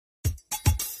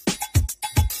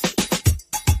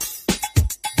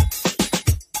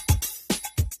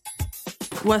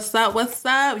What's up? What's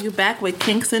up? You back with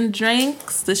Kinks and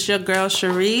Drinks. This your girl,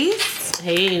 Cherise.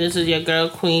 Hey, this is your girl,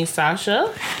 Queen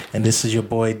Sasha. And this is your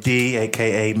boy, D,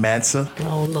 a.k.a. Mansa.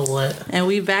 Oh, Lord. And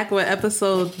we back with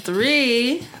episode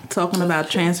 3, talking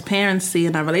about transparency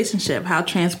in a relationship. How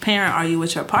transparent are you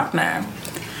with your partner?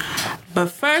 But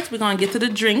first, we're going to get to the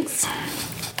drinks.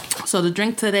 So the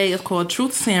drink today is called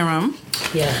Truth Serum.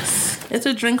 Yes. It's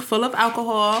a drink full of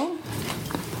alcohol.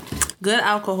 Good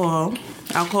alcohol.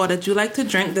 Alcohol that you like to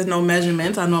drink. There's no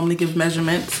measurements. I normally give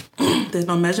measurements. There's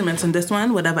no measurements in this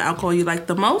one. Whatever alcohol you like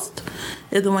the most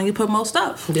is the one you put most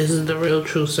of. This is the real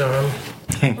Truth Serum.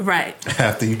 Right.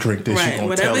 After you drink this, Right. you're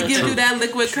going to Whatever tell the gives you truth. that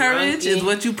liquid courage is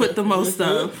what you put the most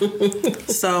of.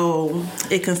 So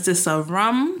it consists of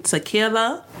rum,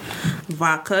 tequila,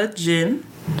 vodka, gin,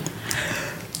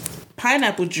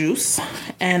 pineapple juice,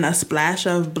 and a splash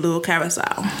of blue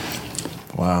curacao.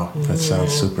 Wow, that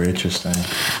sounds super interesting.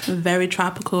 Very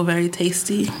tropical, very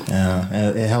tasty. Yeah,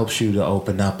 and it helps you to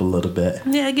open up a little bit.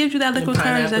 Yeah, it gives you that liquid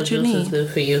courage Pineapple that you juice is need. good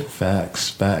for you.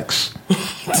 Facts.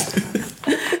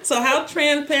 So how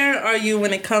transparent are you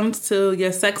when it comes to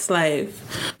your sex life?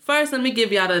 First, let me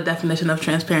give y'all the definition of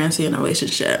transparency in a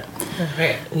relationship. All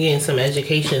right. We're getting some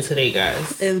education today,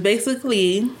 guys. It's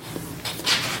basically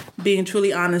being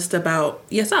truly honest about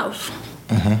yourself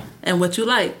and what you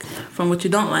like from what you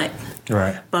don't like.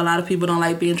 Right. But a lot of people don't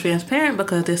like being transparent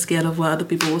because they're scared of what other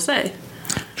people will say.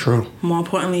 True. More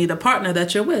importantly, the partner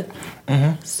that you're with.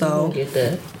 So Get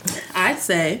that. I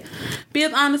say be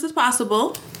as honest as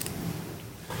possible.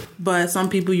 But some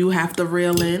people you have to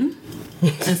reel in.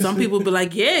 And some people be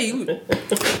like, yeah,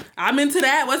 I'm into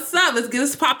that. What's up? Let's get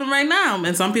this popping right now.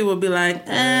 And some people be like,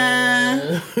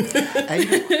 And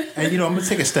I'm going to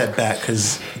take a step back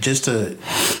because just to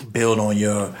build on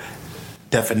your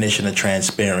definition of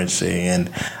transparency, and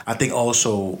I think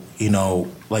also,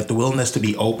 like the willingness to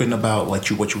be open about what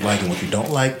you like and what you don't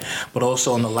like, but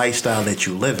also on the lifestyle that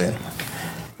you live in,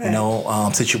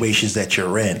 situations that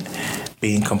you're in,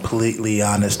 being completely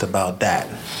honest about that.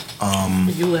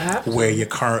 You have to. Where you're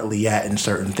currently at in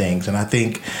certain things, and I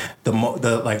think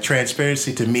the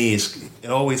transparency to me is it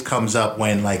always comes up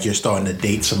when like you're starting to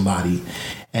date somebody,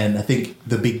 and I think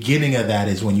the beginning of that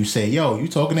is when you say, "Yo, you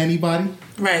talking to anybody?"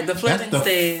 right, the flirting That's the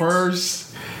stage.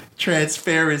 first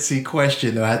transparency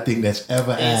question that I think that's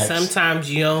ever And asked.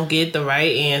 sometimes you don't get the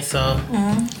right answer.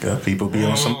 Good people be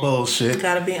on some bullshit,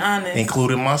 Gotta be honest.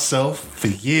 including myself, for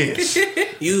years.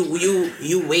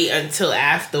 You wait until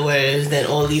afterwards, then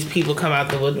all these people come out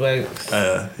the woodwork.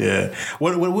 Yeah.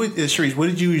 What Sharice, what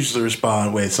did you usually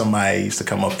respond when somebody used to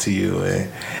come up to you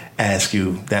and ask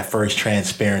you that first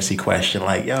transparency question?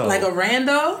 Like, yo. Like a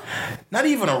rando? Not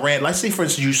even a rant. Like, say, for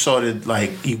instance, you started,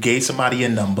 like, you gave somebody a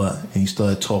number and you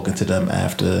started talking to them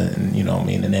after, and you know what I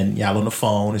mean? And then y'all on the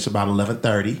phone. It's about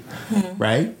 11:30,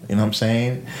 right? You know what I'm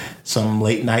saying? Some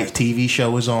late night TV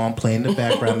show is on, playing in the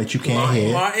background that you can't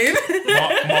hear. Martin.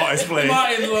 Martin's playing.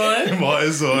 Martin's on.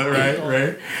 Martin's on,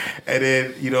 right. And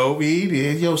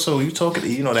then, so you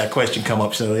talking, that question come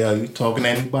up, so, yo, you talking to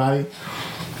anybody?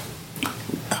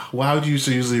 Why would you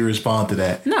usually respond to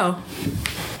that? No.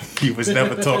 You was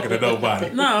never talking to nobody.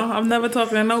 No, I'm never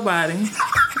talking to nobody.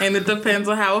 And it depends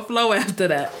on how it flow after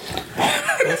that.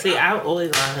 Well, see, I'm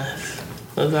always honest.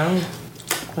 'Cause I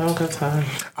don't got time.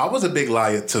 I was a big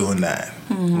liar too in that.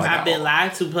 Like, I've been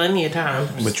lied to plenty of times.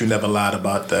 but you never lied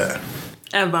about that.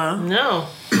 Ever. No.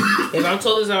 If I'm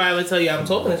talking to somebody, I would tell you I'm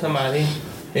talking to somebody.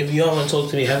 If you don't want to talk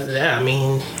to me after that, I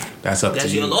mean, That's up that's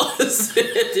to you. your loss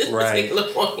at this Right. particular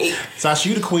point. Sasha,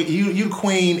 you the queen. You the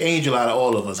queen angel out of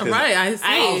all of us. 'Cause Right, I see.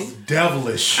 I was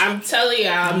devilish. I'm telling you,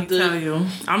 Let me tell you,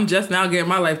 I'm just now getting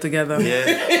my life together. Yeah,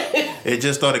 it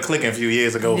just started clicking a few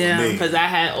years ago Yeah, for me. because I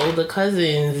had older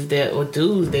cousins that were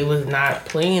dudes. They was not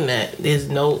playing that. There's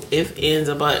no ifs, ands,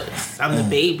 or buts. I'm the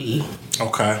baby.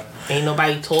 Okay. Ain't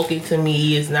nobody talking to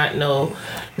me. It's not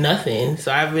nothing.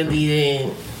 So I really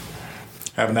didn't.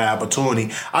 Having that opportunity.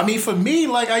 I mean, for me,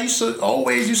 like I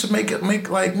always used to make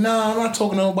like, no, I'm not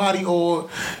talking to nobody. Or,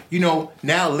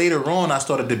 now later on, I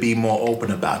started to be more open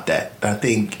about that. I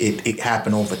think it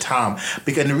happened over time.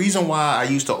 Because the reason why I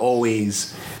used to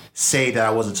always say that I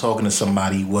wasn't talking to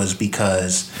somebody was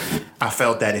because I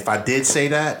felt that if I did say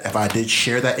that, if I did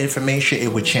share that information,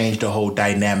 it would change the whole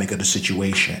dynamic of the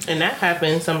situation. And that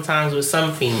happens sometimes with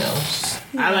some females.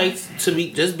 I like to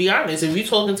be honest. If you're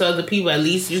talking to other people, at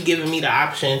least you giving me the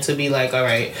option to be like, all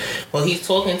right, well, he's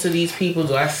talking to these people.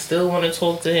 Do I still want to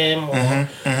talk to him, or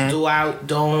do I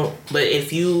don't? But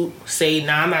if you say,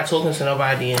 nah, I'm not talking to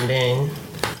nobody, and then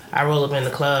I roll up in the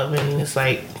club and it's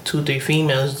like 2-3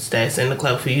 females that's in the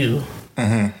club for you.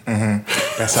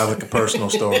 That's That sounds like a personal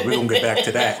story. We're going to get back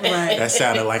to that. Right. That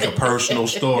sounded like a personal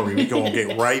story. We're going to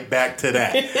get right back to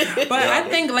that. But I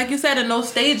think, like you said, in those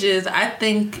stages, I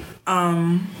think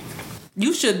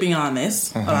you should be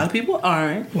honest. A lot of people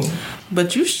aren't,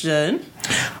 but you should.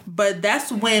 But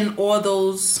that's when all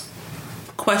those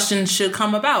questions should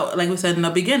come about, like we said in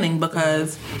the beginning,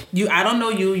 because I don't know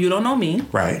you, you don't know me.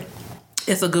 Right.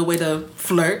 It's a good way to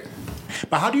flirt.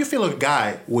 But how do you feel a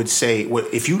guy would say,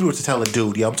 if you were to tell a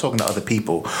dude, I'm talking to other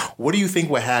people, what do you think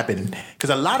would happen? Because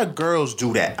a lot of girls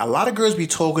do that. A lot of girls be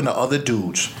talking to other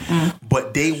dudes,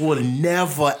 but they will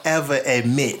never, ever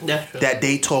admit that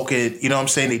they talking, you know what I'm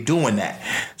saying, they doing that.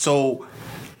 So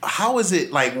how is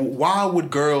it, like, why would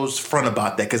girls front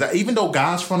about that? Because even though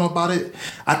guys front about it,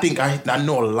 I think I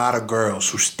know a lot of girls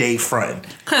who stay fronting.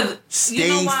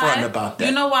 Stay fronting about that.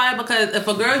 You know why? Because if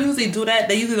a girl usually do that,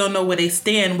 they usually don't know where they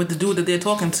stand with the dude that they're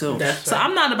talking to. So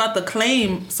I'm not about to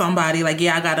claim somebody like,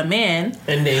 yeah, I got a man.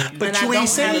 But you ain't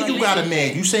saying you got a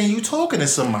man. You saying you talking to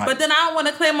somebody. But then I don't want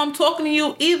to claim I'm talking to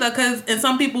you either, because in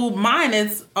some people's mind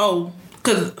it's,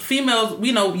 because females,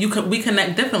 we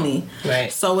connect differently.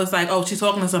 Right. So it's like, she's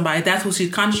talking to somebody. That's what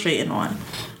she's concentrating on.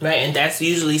 Right, and that's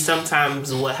usually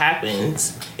sometimes what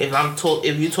happens.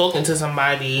 If you're talking to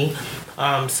somebody,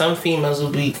 some females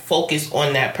will be focused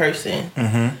on that person.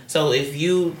 Mm-hmm. So if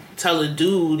you tell a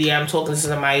dude, yeah, I'm talking to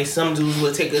somebody, some dudes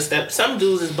will take a step. Some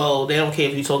dudes is bold. They don't care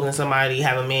if you're talking to somebody,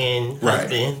 have a man,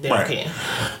 husband. They don't care.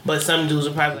 But some dudes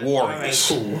are probably like, all right,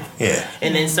 cool. Yeah.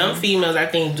 And then some females, I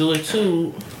think, do it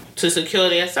too, to secure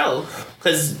themselves,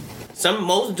 because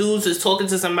most dudes is talking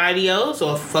to somebody else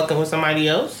or fucking with somebody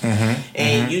else,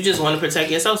 and you just want to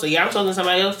protect yourself. So yeah, I'm talking to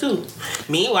somebody else too.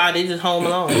 Meanwhile, they just home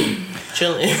alone,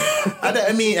 chilling.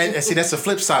 I mean, and see, that's the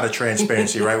flip side of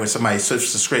transparency, right? When somebody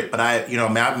flips the script. But I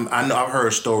know I've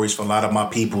heard stories from a lot of my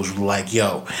peoples who like,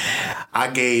 yo, I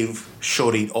gave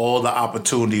Shorty all the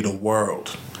opportunity in the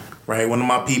world. Right, one of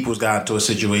my peoples got into a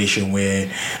situation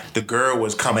where the girl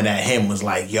was coming at him, was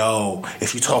like, yo,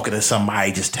 if you're talking to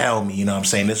somebody, just tell me, you know what I'm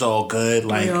saying? It's all good.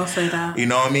 Like, we all say that. You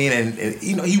know what I mean? And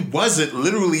he wasn't.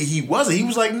 He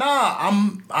was like, nah,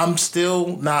 I'm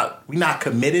still not, we're not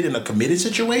committed in a committed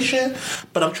situation,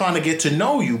 but I'm trying to get to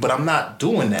know you, but I'm not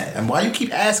doing that. And why you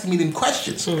keep asking me them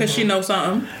questions? Because she knows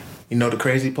something. You know the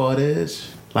crazy part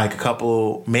is? Like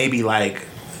maybe like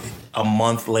a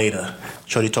month later,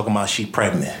 Shorty talking about she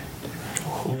pregnant.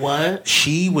 What?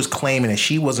 She was claiming that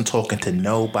she wasn't talking to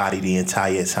nobody the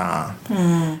entire time.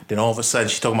 Then all of a sudden,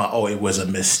 she's talking about, it was a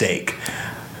mistake.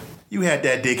 You had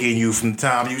that dick in you from the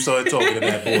time you started talking to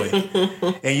that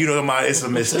boy, and you know about it's a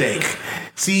mistake.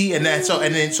 See,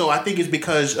 so I think it's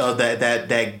because of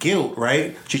that guilt,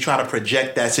 right? She tried to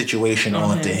project that situation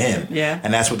onto him,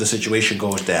 and that's what the situation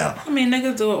goes down. I mean,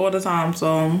 niggas do it all the time,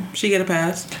 so she get a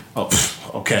pass. Oh,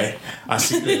 okay. I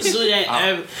see this.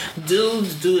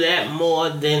 Dudes do that more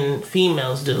than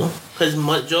females do, because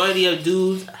majority of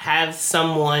dudes have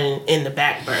someone in the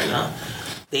back burner.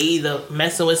 They either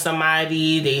messing with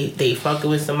somebody, they fucking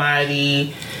with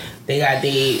somebody, they got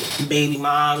their baby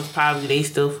moms probably they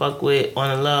still fuck with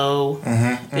on the low.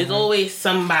 There's always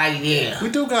somebody there. We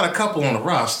do got a couple on the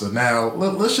roster. Now,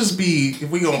 let's just be, if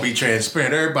we gonna be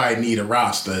transparent, everybody need a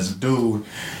roster. As a dude,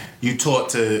 you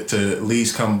taught to at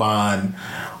least combine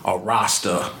a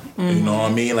roster. You know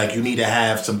what I mean? Like, you need to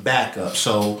have some backup.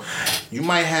 So you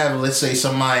might have, let's say,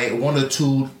 one or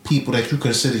two people that you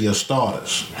consider your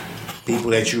starters.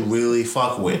 People that you really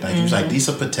fuck with. Like, like, these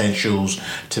are potentials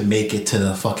to make it to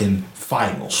the fucking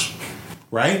finals.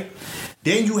 Right?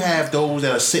 Then you have those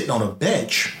that are sitting on a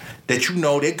bench that you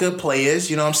know they're good players,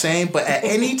 you know what I'm saying? But at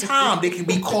any time, they can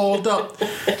be called up.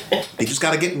 They just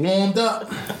got to get warmed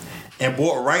up and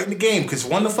brought right in the game. Because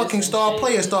when the fucking star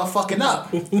players start fucking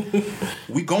up,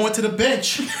 we going to the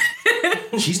bench.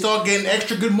 She start getting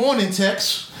extra good morning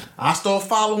texts. I start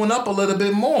following up a little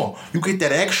bit more. You get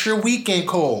that extra weekend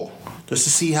call just to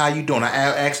see how you doing. I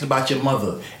asked about your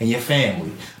mother and your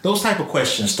family. Those type of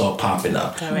questions start popping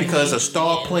up because a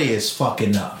star player is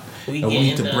fucking up. We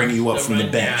need to bring you up from the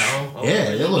bench.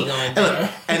 Look,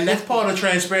 and that's part of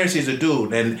transparency as a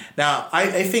dude. And now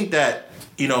I think that,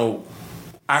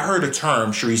 I heard a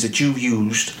term, Sharice, that you've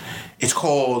used. It's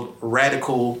called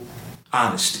radical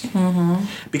honesty.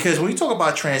 Because when you talk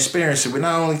about transparency, we're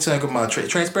not only talking about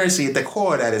transparency. At the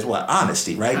core of that is what?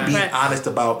 Honesty, right? Being honest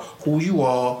about who you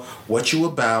are, what you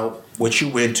about, what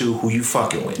you into, who you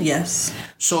fucking with. Yes.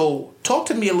 So talk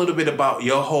to me a little bit about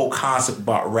your whole concept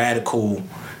about radical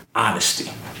honesty.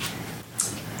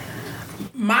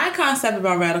 My concept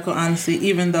about radical honesty,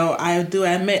 even though I do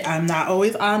admit I'm not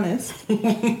always honest.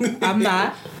 I'm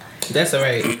not. That's all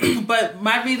right. But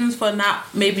my reasons for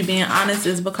not maybe being honest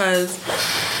is because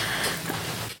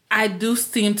I do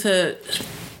seem to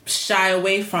shy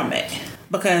away from it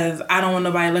because I don't want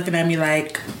nobody looking at me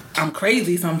like I'm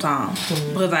crazy sometimes.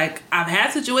 Because like I've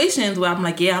had situations where I'm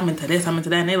like, yeah, I'm into this, I'm into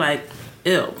that, and they're like,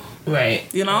 ew.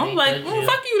 Right. You know? Like,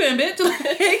 fuck you then, bitch.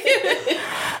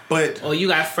 But or you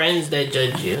got friends that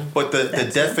judge you. But the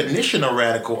definition of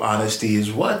radical honesty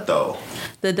is what though?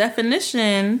 The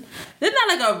definition, it's not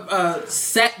like a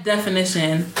set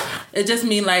definition. It just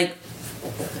means like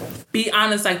be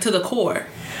honest, like to the core.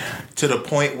 To the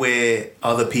point where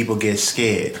other people get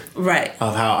scared. Right.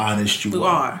 Of how honest you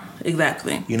are.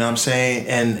 Exactly. You know what I'm saying?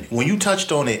 And when you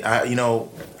touched on it, when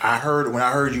I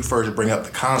heard you first bring up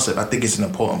the concept, I think it's an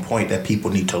important point that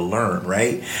people need to learn,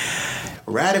 right?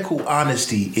 Radical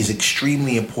honesty is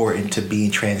extremely important to being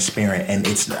transparent, and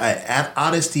it's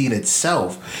honesty in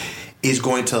itself is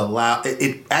going to allow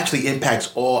it actually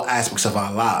impacts all aspects of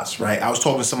our lives, right? I was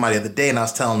talking to somebody the other day and I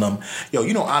was telling them,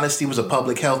 honesty was a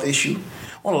public health issue.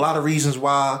 Well, a lot of reasons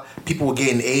why people were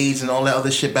getting AIDS and all that other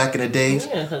shit back in the days.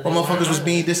 Yeah, motherfuckers was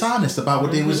being dishonest about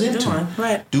what they was into.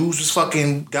 Right. Dudes was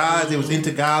fucking guys. They was into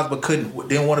guys, but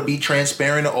didn't want to be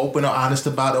transparent or open or honest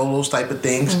about all those type of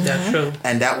things. That's true.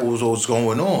 And that was what was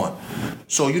going on.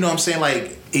 So you know what I'm saying?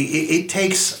 Like it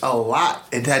takes a lot.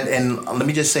 And let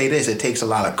me just say this: it takes a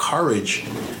lot of courage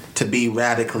to be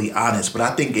radically honest. But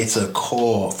I think it's a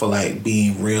call for like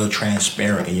being real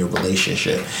transparent in your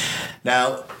relationship.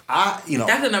 Now. That's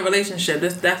in a relationship.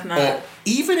 That's not.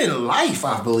 Even in life,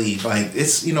 I believe. Like,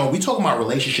 it's, we talking about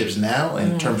relationships now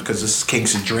in terms because it's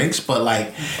kinks and drinks, but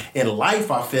like in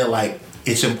life, I feel like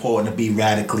it's important to be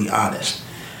radically honest.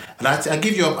 And I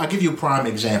give you a prime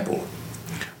example.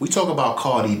 We talk about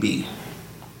Cardi B,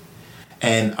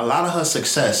 and a lot of her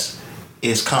success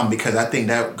is come because I think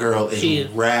that girl is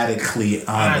radically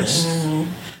honest. Mm-hmm.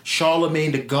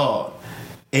 Charlemagne the God,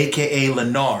 aka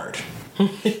Leonard.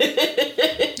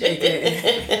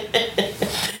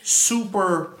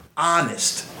 Super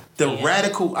honest. The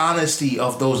radical honesty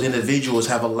of those individuals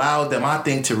have allowed them, I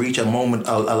think, to reach a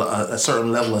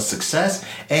certain level of success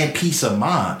and peace of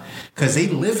mind because they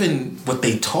live in what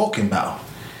they talking about.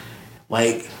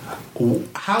 Like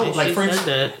how, and like she for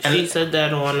said that. She said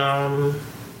that on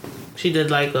she did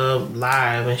like a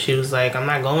live, and she was like, "I'm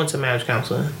not going to marriage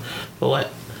counseling for what."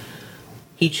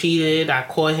 He cheated. I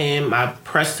caught him. I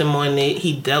pressed him on it.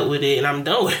 He dealt with it, and I'm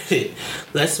done with it.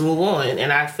 Let's move on.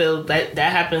 And I feel that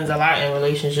happens a lot in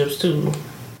relationships too.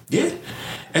 Yeah,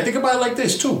 and think about it like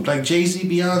this too. Like Jay-Z,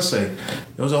 Beyonce,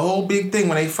 there was a whole big thing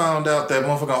when they found out that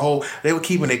they were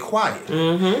keeping it quiet.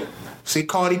 Mm-hmm. See,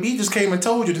 Cardi B just came and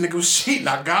told you the nigga was cheating.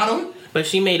 I got him. But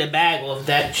she made a bag of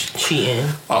that cheating.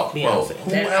 Oh, well,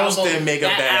 who else didn't make a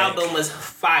bag? That album was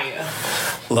fire.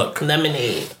 Look.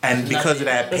 Lemonade. And because of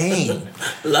that pain,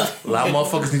 a lot of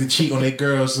motherfuckers need to cheat on their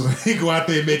girls so they go out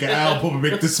there and make an album and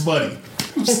make this money.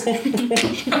 It's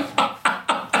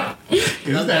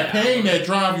that pain that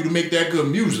drive you to make that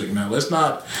good music. Now, let's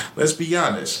be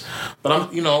honest.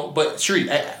 But but Sheree,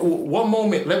 what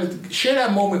moment, share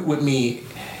that moment with me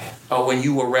when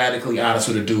you were radically honest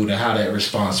with a dude and how that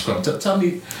response from. Tell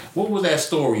me, what was that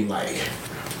story like?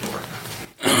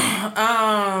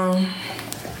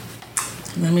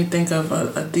 Let me think of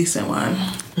a decent one.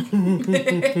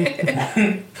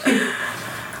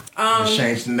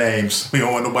 Change the names. We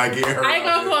don't want nobody getting hurt. I ain't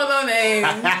gonna call no names.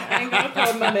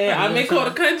 I may call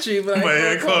the country, but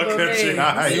I ain't gonna call no names.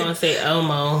 You gonna say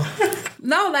Elmo?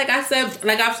 No, like I've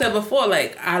said before,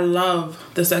 like I love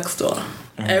the sex store.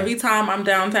 Mm-hmm. Every time I'm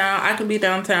downtown, I can be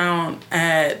downtown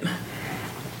at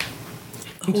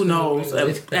who knows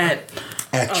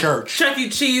at church, Chuck E.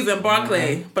 Cheese and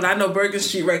Barclay, but I know Bergen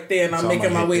Street right there, and I'm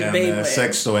making my way to Bayway.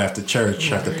 Sex store after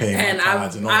church, after paying my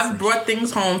cards and I've brought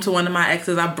things home to one of my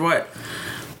exes. I brought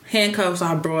handcuffs.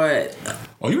 I brought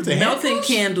melting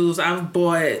candles. I've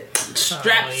bought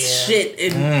strapped shit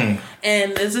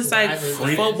and it's just like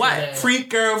for what? Freak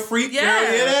girl,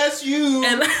 yeah, that's you.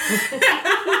 And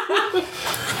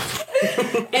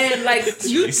and like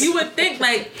you would think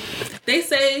like they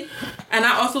say, and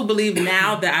I also believe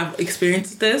now that I've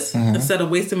experienced this, instead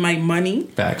of wasting my money,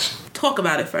 facts. Talk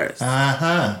about it first.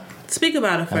 Speak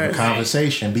about it first. Have a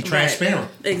conversation. Be transparent.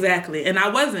 Right. Exactly. And I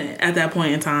wasn't at that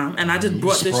point in time, and I just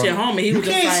brought this shit home, and he was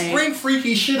just like, "You can't spring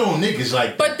freaky shit on niggas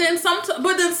like that." But then some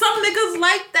niggas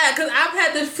like that because I've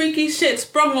had this freaky shit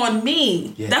sprung on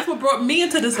me. Yeah. That's what brought me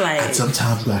into this life. And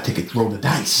sometimes you gotta roll the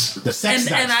dice, the sex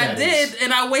dice. And I did,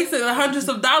 and I wasted hundreds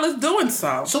of dollars doing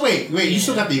so. So wait, you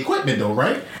still got the equipment though,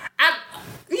 right?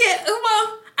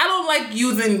 Well, I don't like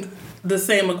using the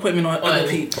same equipment on other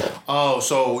people. Oh,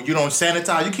 so you don't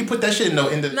sanitize? You can put that shit in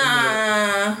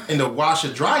the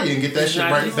washer dryer and get that shit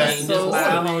right back.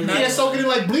 Yeah, soak it in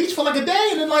like bleach for like a day,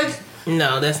 and then like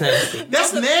No, that's nasty.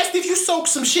 That's nasty if you soak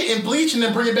some shit in bleach and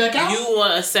then bring it back out. You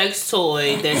want a sex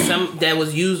toy that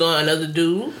was used on another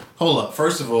dude? Hold up.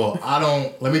 First of all,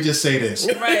 let me just say this.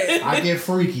 Right. I get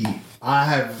freaky. I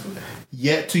have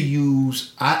yet to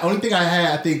use. Only thing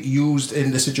I think used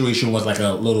in this situation was like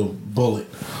a little bullet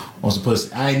on some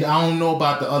pussy. I don't know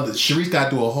about the other. Sharice got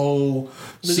to do a whole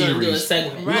series. We're gonna do a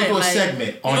segment. We're gonna do a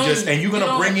segment on and you're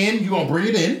gonna bring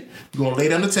it in. You're gonna lay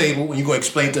it on the table and you're gonna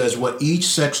explain to us what each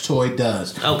sex toy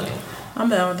does. Okay. I'm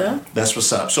down with that. That's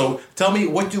what's up. So tell me,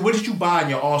 what did you buy in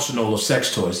your arsenal of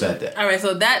sex toys that day? All right,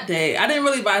 so that day, I didn't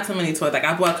really buy too many toys. Like,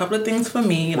 I bought a couple of things for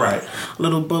me. Right.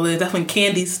 Little bullets. That's when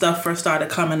candy stuff first started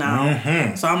coming out.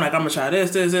 Mm-hmm. So I'm like, I'm going to try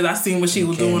this. I seen what she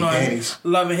was doing on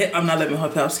Love and Hip. I'm not Living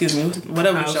Hip Hop, excuse me.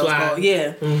 Whatever the show's called.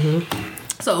 Yeah.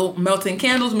 Mm-hmm. So, melting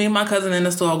candles, me and my cousin in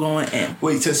the store going in.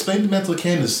 Wait, explain the melting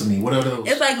candles to me. What are those?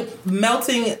 It's like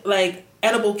melting, like,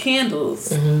 edible candles.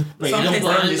 Mm-hmm. Wait, you don't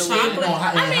burn this chocolate.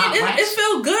 It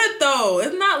feels good though.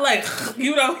 It's not like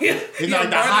it's not like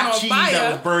the hot cheese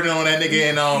that was burning on that nigga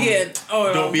and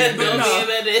don't be a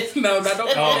bitch. No, not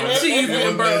don't cheese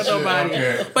and burn nobody.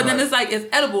 Okay. But then it's like it's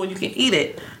edible and you can eat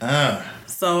it.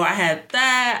 So I had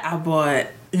that. I bought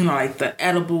like the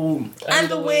edible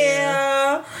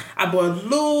underwear. I bought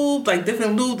lube, like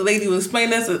different lube. The lady was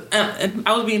explaining this, and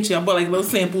I was being chill. I bought like little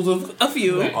samples of a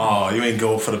few. Oh, you ain't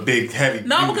go for the big heavy.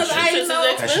 No, because I ain't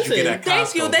know. That shit you get at Costco.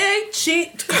 Thank you. They ain't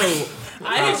cheap.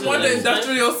 I just want the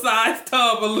industrial size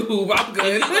tub of lube. I'm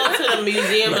good. If you go to the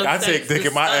museum. Look, I take dick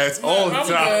in my ass all the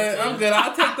time. I'm good.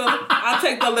 I'll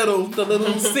take the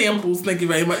little samples. Thank you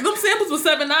very much. Them samples were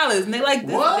 $7 and they like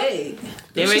this big.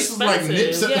 They're expensive. Like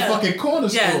nips at the fucking corner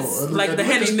store. Yes, like the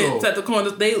Henny nips at the corner.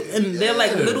 They're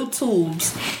like little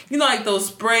tubes. Like those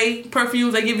spray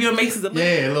perfumes they give you in Macy's.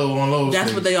 Little one of those.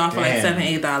 That's what they are for like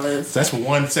 $7, $8. That's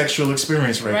one sexual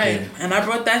experience right there. And I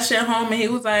brought that shit home and he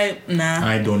was like, nah.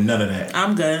 I ain't doing none of that.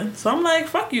 I'm good. So I'm like,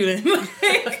 fuck you then.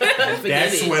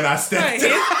 That's when I stepped in.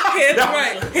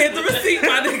 Here's the receipt,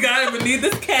 my nigga. I don't even need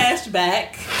this cash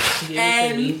back.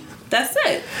 And that's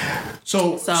it.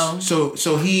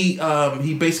 So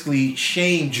he basically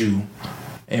shamed you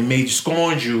and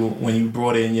scorned you when you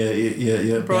brought in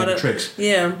your tricks.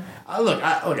 Yeah.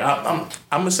 I'm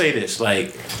gonna say this.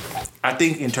 Like, I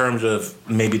think in terms of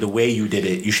maybe the way you did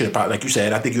it, you should have probably, like you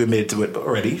said, I think you admitted to it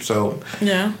already. So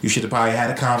yeah, you should have probably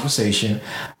had a conversation.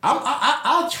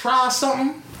 I'll try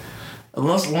something. As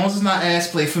long as it's not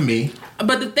ass play for me.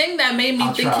 But the thing that made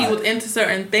me think he was into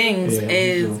certain things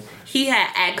is he had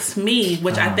asked me,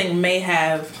 which I think may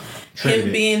have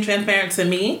him being transparent to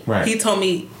me. Right. He told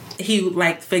me he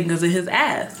liked fingers in his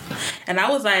ass. And I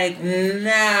was like,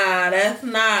 nah, that's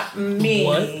not me.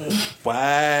 What? Wow.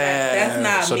 That's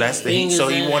not so me. That's so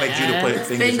he wanted you to put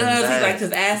fingers in his ass. He liked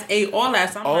his ass ate all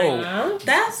that. So I'm like,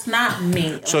 that's not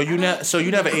me. So you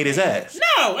never ate his ass?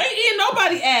 No, I ain't eating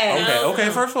nobody's ass. Okay.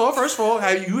 First of all,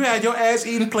 have you had your ass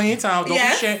eaten plenty of times?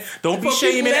 Don't be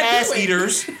shaming ass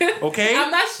eaters. Okay?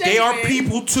 I'm not shaming. They are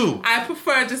people too. I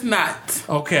prefer just not.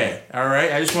 Okay. All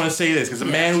right. I just want to say this because a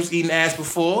man who's eaten ass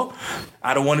before,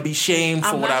 I don't want to be shamed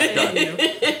for what I've done.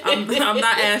 I'm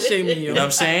not ass shaming you. You know what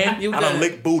I'm saying? I done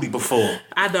licked booty before.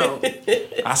 I don't.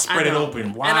 I spread it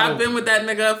open. Wow. And I've been with that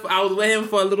nigga. I was with him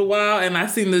for a little while, and I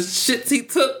seen the shits he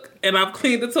took, and I've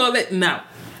cleaned the toilet. No,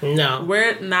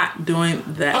 we're not doing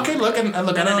that. Okay, look, I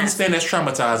understand that's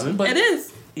traumatizing, but it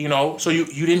is. So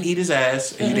you didn't eat his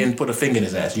ass, and you didn't put a finger in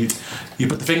his ass. You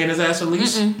put the finger in his ass at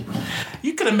least.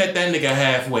 You could have met that nigga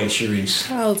halfway, Sharice.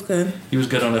 That was good. He was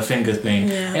good on the finger thing.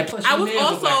 Yeah. And plus,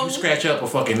 you scratch up a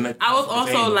fucking. I was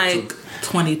also like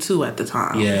 22 at the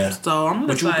time. Yeah. So I'm.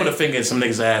 But you would put a finger in some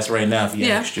nigga's ass right now if he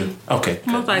asked you. Okay.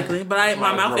 Most likely, but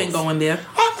my mouth ain't going there.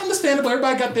 Understandable.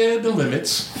 Everybody got the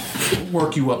limits.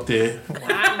 Work you up there.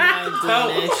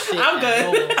 I'm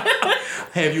good.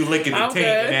 Have you licking the taint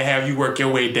and then have you work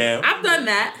your way down. I've done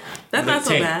that. That's not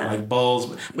so bad. Like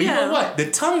balls. But you know what?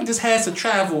 The tongue just has to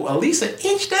travel at least an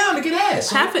inch down to get ass.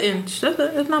 Half an inch.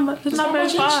 It's not very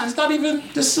far. It's not even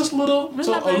just a little.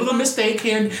 So a little mistake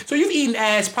here. So you've eaten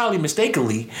ass probably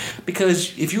mistakenly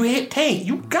because if you hit taint,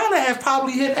 you gotta have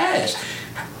probably hit ass.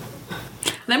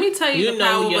 Let me tell you the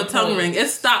power of a tongue ring. It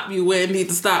stops you where it needs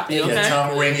to stop you. Okay. Your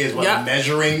tongue ring is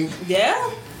measuring.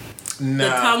 Yeah. Nah. The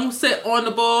tongue sit on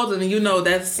the balls, and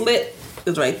that slit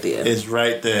is right there. It's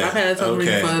right there. I've had a tongue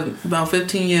ring for about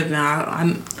 15 years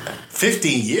now.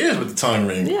 15 years with the tongue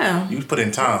ring? Yeah. You put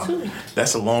in time.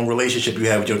 That's a long relationship you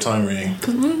have with your tongue ring.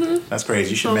 Mm-hmm. That's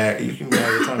crazy. You should marry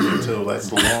your tongue ring too.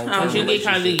 That's a long time. You get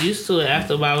kind of used to it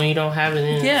after a while when you don't have it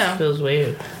in. It feels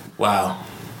weird. Wow.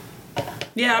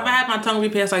 Yeah, I've had my tongue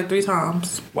repierced like 3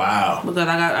 times. Wow. Because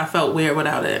I felt weird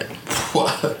without it.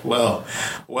 Well.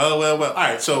 All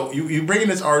right, so you bring in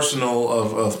this arsenal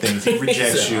of things. He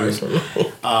rejects you,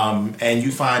 and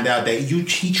you find out that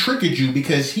he triggered you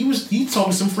because he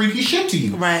told some freaky shit to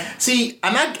you. Right. See,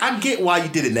 and I get why you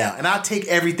did it now, and I take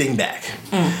everything back.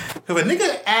 If a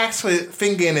nigga asks for a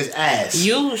finger in his ass,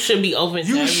 you should be open.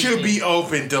 You should be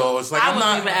open, though. It's like I I'm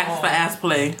wouldn't not even ask for ass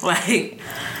play. Like,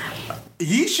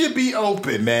 he should be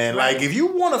open, man. Like, if you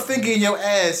want a finger in your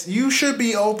ass, you should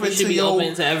be open. You should be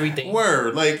open to everything.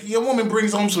 Word. Like, your woman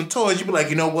brings home some toys, you be like,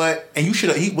 you know what? And you should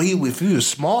have. If he was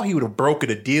small, he would have brokered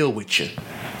a deal with you.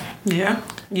 yeah,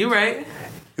 you're right.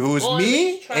 If it was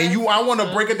me and I want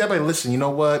to break it down, like, listen, you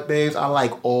know what, babes? I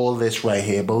like all this right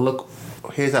here, but look,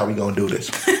 here's how we gonna do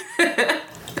this.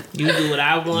 You do what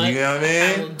I want. You know what I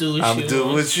mean? I will do what I'm you do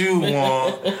want. what you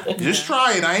want. Just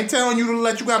try it. I ain't telling you to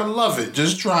let you gotta love it.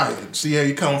 Just try it. See how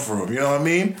you come from. You know what I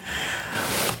mean?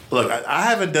 Look, I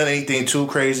haven't done anything too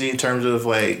crazy in terms of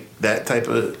like that type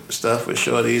of stuff with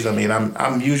shorties. I mean,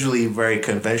 I'm usually very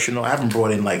conventional. I haven't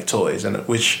brought in like toys, and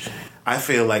which I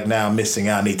feel like now I'm missing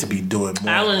out. I need to be doing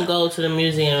more. I wouldn't go to the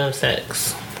Museum of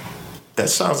Sex. That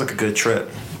sounds like a good trip.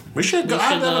 We should go. We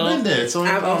should I've never go. been there. So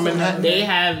They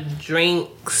have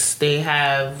drinks. They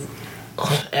have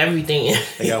everything.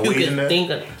 They got you weed in can there? think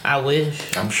of, I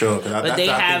wish. I'm sure, because I they thought they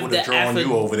have would have the drawn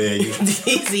you over there. You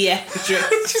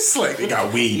theatrics. just like they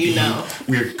got weed. You know.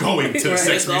 We're going to the We're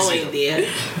sex going museum.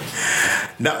 there.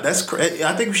 No, that's crazy.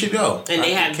 I think we should go. And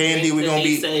they have candy. drinks We're that gonna they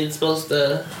be said it's supposed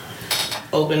to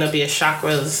open up your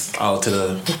chakras.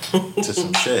 to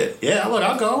some shit. Yeah, look,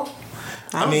 I'll go.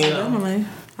 I mean, definitely.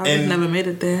 I and- just never made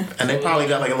it there. and they probably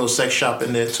got like a little sex shop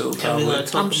in there too. And we're Probably. going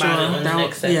to talk I'm about sure it on the that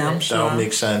next would- yeah, segment. I'm sure. That would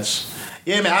make sense.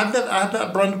 Yeah, man, I've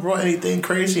not brought anything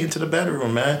crazy into the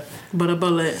bedroom, man. But a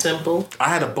bullet. Simple. I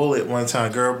had a bullet one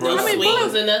time, girl, bro. No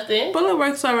swings or nothing. Bullet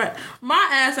works alright. My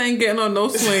ass ain't getting on no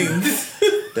swings.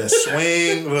 The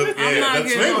swing look, I'm yeah, not the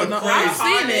getting swing on look no. crazy. I've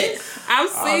seen it. I've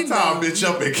I'm seen tired, them. bitch,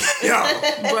 jumping.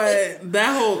 Yo. But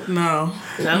that whole no.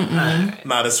 No.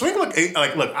 Nah, the swing look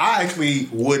like. Look, I actually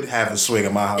would have a swing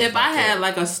in my house. If I had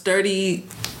like a sturdy,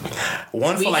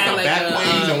 one for We like had a like back a,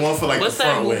 wave and one for like what's the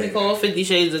that front movie wave. called? 50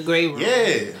 Shades of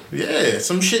Grey. Yeah,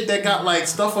 some shit that got like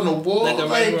stuff on the wall. Like a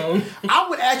red room. I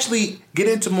would actually get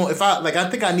into more if I like. I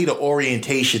think I need an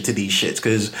orientation to these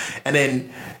shits, and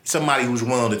then somebody who's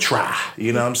willing to try.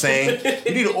 You know what I'm saying?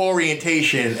 You need an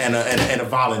orientation and a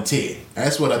volunteer.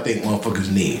 That's what I think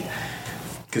motherfuckers need.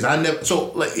 Cause I never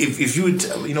like if you would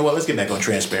you know what, let's get back on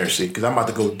transparency because I'm about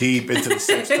to go deep into the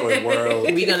sex toy world.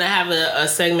 We're going to have a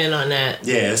segment on that.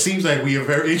 Yeah, it seems like we are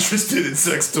very interested in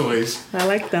sex toys I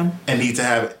like them. and need to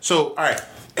have it. So, all right,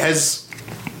 has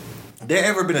there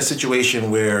ever been a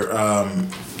situation where, you know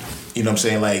what I'm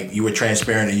saying, like you were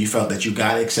transparent and you felt that you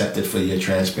got accepted for your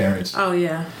transparency? Oh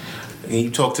yeah. And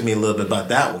you talk to me a little bit about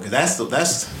that one because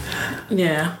that's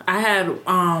Yeah.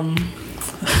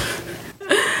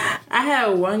 I had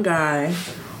one guy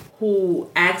who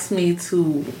asked me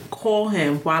to call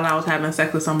him while I was having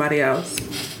sex with somebody else.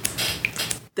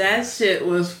 That shit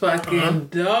was fucking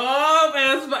dope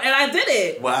as fuck. And I did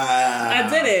it. wow. I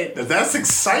did it. That's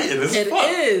exciting as It fuck.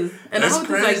 is. And That's I was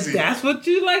crazy. just like, that's what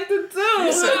you like to do.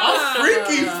 You said,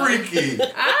 I'm freaky.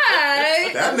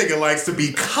 Alright. That nigga likes to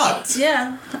be cut.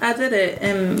 Yeah, I did it.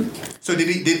 And So did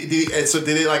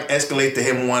it like escalate to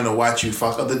him wanting to watch you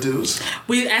fuck other dudes?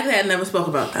 we actually had never spoke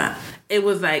about that. It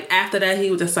was like after that he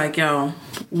was just like, yo,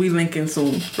 we linking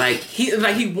soon. Like he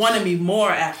wanted me more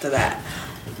after that.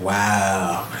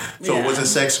 Wow. So Yeah. was the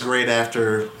sex great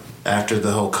after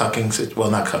the whole cucking situation?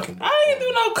 Well, not cucking. I ain't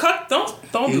do no cuck.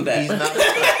 Don't do that. He's not,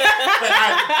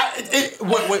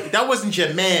 that wasn't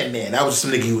your man. That was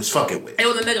some nigga you was fucking with. It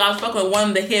was a nigga I was fucking with,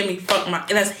 wanted to hear me fuck my. And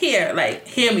that's hear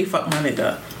me fuck my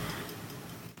nigga.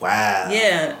 Wow.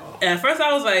 Yeah. And at first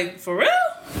I was like, for real?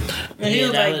 And he Yeah,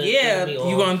 was that like, was yeah, gonna be you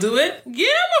all- gonna do it? Yeah,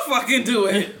 I'ma fucking do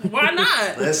it. Why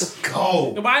not? Let's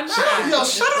go. Why not?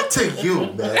 Shout out to you,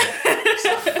 man. It's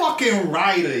a fucking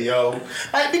writer, yo.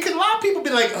 Like, because a lot of people be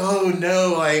like, oh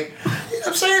no, like, you know what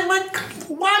I'm saying? Like,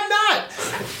 why not?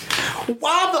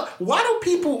 Why do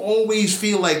people always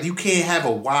feel like you can't have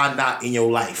a why not in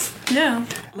your life? Yeah.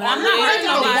 But I'm I'm not not hurting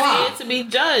nobody. here to be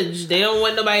judged. They don't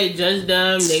want nobody to judge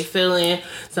them. They feeling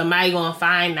somebody gonna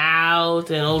find out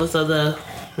and all this other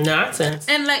nonsense.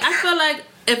 And like I feel like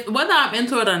if whether I'm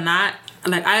into it or not,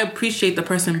 like I appreciate the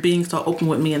person being so open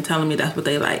with me and telling me that's what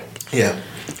they like. Yeah.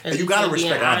 And you gotta Being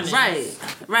respect honesty.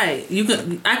 Right.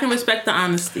 I can respect the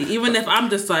honesty, even if I'm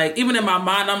just like, even in my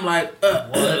mind, I'm like,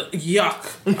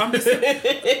 yuck. I'm just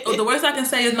the worst I can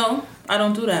say is no. I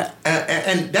don't do that.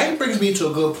 And that brings me to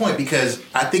a good point, because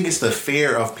I think it's the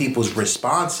fear of people's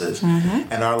responses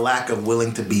and our lack of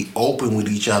willing to be open with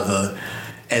each other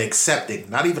and accepting,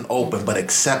 not even open, but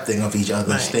accepting of each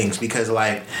other's things. Because,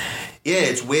 like, yeah,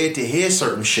 it's weird to hear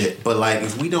certain shit, but, like,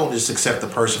 if we don't just accept the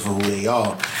person for who they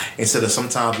are, instead of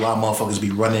sometimes a lot of motherfuckers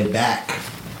be running back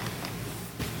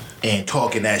and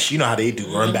talking that shit, you know how they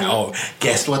do, run back, oh,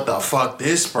 guess what the fuck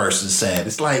this person said.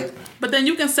 It's like... But then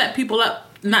you can set people up,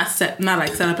 not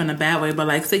like set up in a bad way, but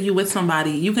like say you with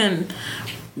somebody, you can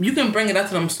bring it up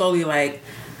to them slowly, like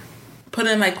put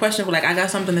in like question, like I got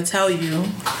something to tell you.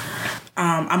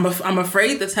 I'm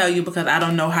afraid to tell you because I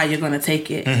don't know how you're gonna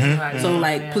take it. So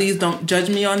like, please don't judge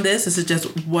me on this. This is just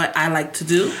what I like to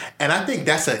do. And I think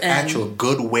that's an actual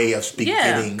good way of speaking.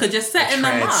 Yeah, because you're setting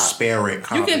them up. Transparent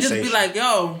conversation. You can just be like,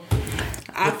 yo,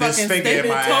 I fucking stay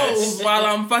your toes while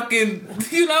I'm fucking,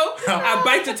 you know, I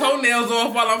bite your toenails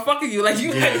off while I'm fucking you. Like,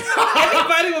 you,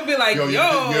 everybody would be like, yo. You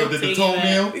ever did the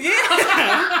toenail?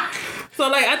 Yeah. So,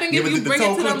 like, I think if you bring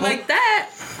it to them like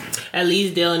that, at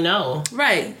least they'll know.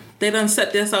 Right. They done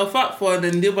set themselves up for it,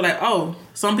 then they'll be like, oh,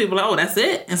 some people are like, oh, that's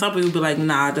it? And some people be like,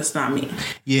 nah, that's not me.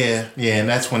 Yeah, and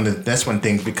that's when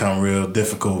things become real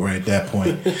difficult right at that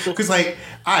point. Because, like,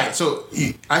 all right, so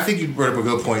I think you brought up a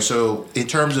good point. So, in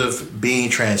terms of being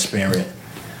transparent,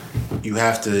 you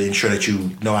have to ensure that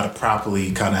you know how to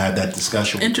properly kind of have that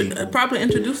discussion with people. Properly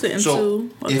introduce it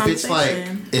into a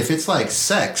conversation. If it's like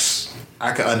sex,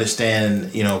 I can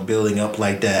understand, you know, building up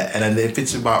like that. And then if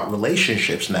it's about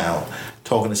relationships now,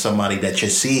 talking to somebody that you're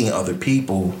seeing other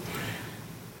people,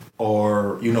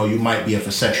 or, you know, you might be of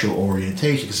a sexual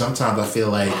orientation. Because sometimes I feel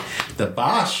like the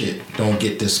boss shit don't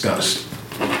get discussed.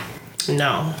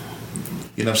 No.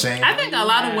 You know what I'm saying? I think a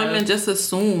lot of women just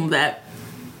assume that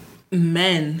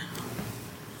men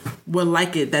would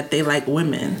like it, that they like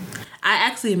women. I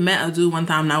actually met a dude one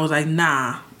time and I was like,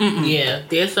 nah. Mm-mm. Yeah,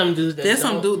 there's some dudes that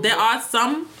there are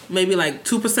some, maybe like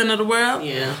 2% of the world.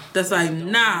 Yeah. That's like,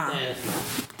 nah.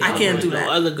 I can't do that.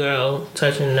 No other girl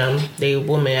touching them, they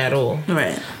woman at all.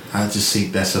 Right. I just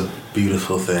think that's a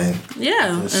beautiful thing.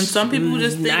 Yeah, and some people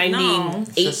just think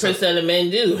 98% of men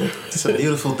do. It's a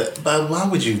beautiful thing. But why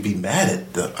would you be mad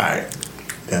at them? All right.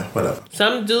 Yeah, whatever.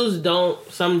 Some dudes don't.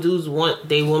 Some dudes want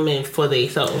their woman for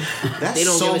themselves. That's they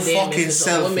don't so give a damn fucking if it's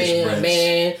selfish, a woman, Brent. a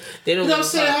man. They don't. You know what I'm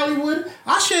saying, Hollywood?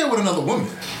 I share it with another woman.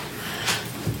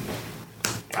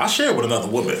 I share it with another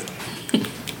woman.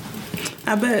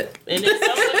 I bet. And then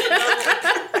some women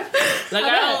don't. Like,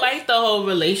 I don't like the whole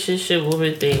relationship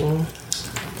woman thing.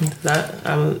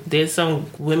 There's some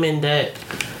women that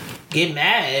get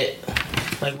mad.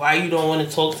 Like, why you don't want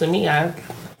to talk to me?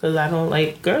 Because I don't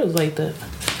like girls like that.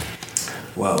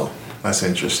 Well, that's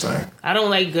interesting. I don't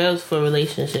like girls for a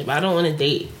relationship. I don't want to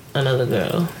date another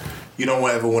girl. You don't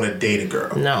ever want to date a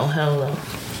girl? No, hell no.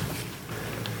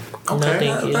 Okay,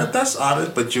 no, thank you. That's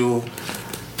honest, but you'll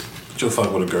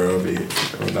fuck with a girl every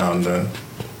now and then.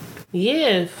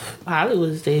 Yeah, if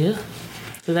Hollywood's there.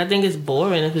 Because I think it's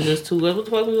boring if it's just two girls. What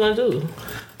the fuck we gonna do?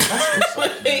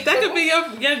 That could be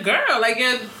your girl. Like,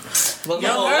 what we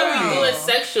doing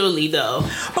sexually, though?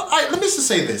 But let me just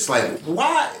say this. Like,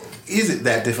 why is it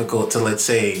that difficult to, let's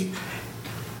say,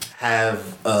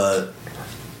 have a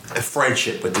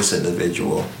friendship with this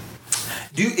individual?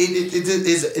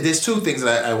 There's two things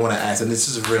that I want to ask, and this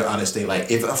is a real honest thing. Like,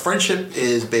 if a friendship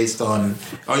is based on,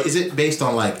 or is it based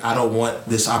on, like, I don't want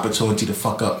this opportunity to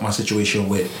fuck up my situation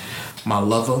with my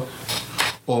lover,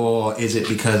 or is it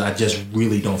because I just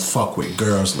really don't fuck with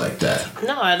girls like that?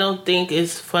 No, I don't think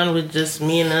it's fun with just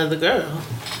me and another girl.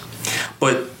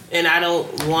 And I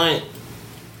don't want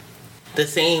the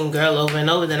same girl over and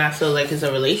over, then I feel like it's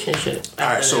a relationship. All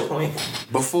right, so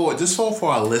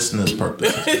for our listeners'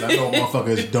 purposes, I know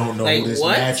motherfuckers don't know like, who this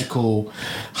what? magical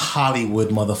Hollywood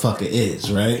motherfucker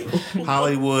is, right?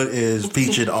 Hollywood is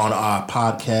featured on our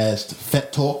podcast,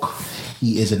 Fet Talk.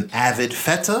 He is an avid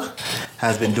fetter,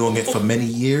 has been doing it for many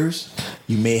years.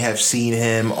 You may have seen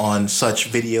him on such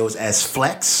videos as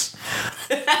Flex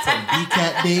from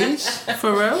BCAT days.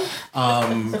 For real?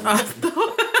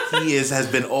 He has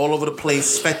been all over the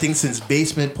place, fetting since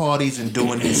basement parties and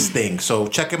doing his thing. So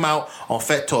check him out on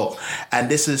Fet Talk. And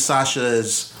this is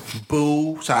Sasha's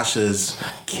boo, Sasha's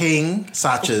king,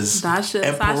 Sasha's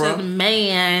emperor. Sasha's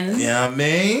man. You know what I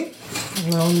mean?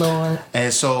 Oh, Lord.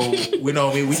 And so, we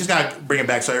just got to bring it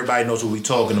back so everybody knows what we're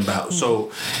talking about.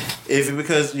 So,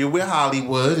 because you're with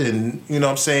Hollywood and, you know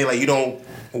what I'm saying, like, you don't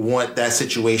want that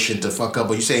situation to fuck up,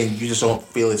 but you're saying you just don't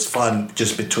feel it's fun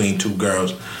just between two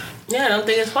girls. Yeah, I don't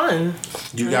think it's fun.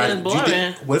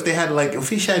 What if they had, like, if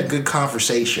he had a good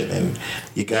conversation and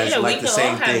you guys like the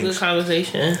same things? Yeah, we can all have a good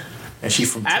conversation. and she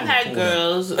from. I've had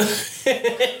girls.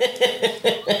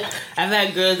 I've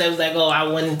had girls that was like, "Oh, I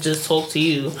want to just talk to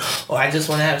you, or I just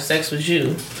want to have sex with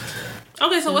you."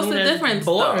 Okay, so what's the difference?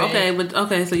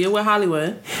 Okay, so you're with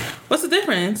Hollywood. What's the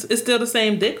difference? It's still the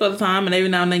same dick all the time, and every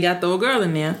now and then y'all throw a girl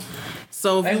in there.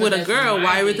 So if you with a girl,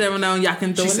 why every now and y'all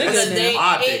can throw a nigga in there?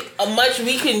 Ain't much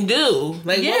we can do.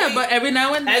 Like but every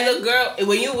now and then, as a girl,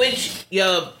 when you with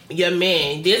your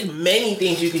man, there's many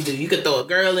things you can do. You could throw a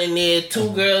girl in there, two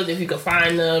girls if you can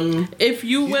find them. If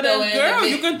you with a girl,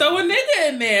 you can throw a nigga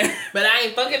in there. But I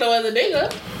ain't fucking no other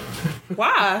nigga.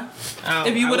 Why?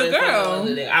 If you with a girl,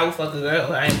 I would fuck a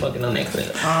girl. I ain't fucking no next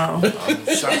nigga.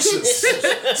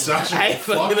 Sasha, I ain't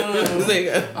fucking no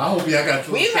nigga. I hope y'all got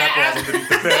We've had underneath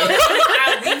the bed.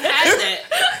 We've had that.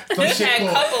 Some shit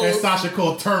that Sasha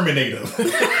called Terminator.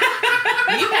 We've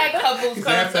had couples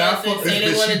come to us and say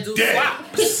they want to do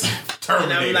swaps.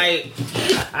 Terminator. And I'm like,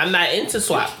 I'm not into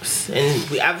swaps.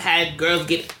 And I've had girls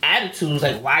get attitudes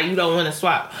like, why you don't want to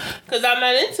swap? Because I'm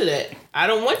not into that. I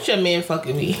don't want your man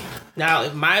fucking me. Now,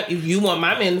 if you want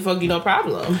my man to fuck you, no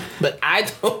problem. But I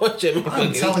don't want your man fucking me.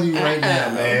 I'm telling you right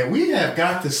now, man, we have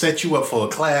got to set you up for a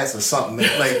class or something.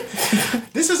 Like,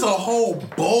 this is a whole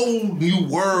bold new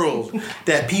world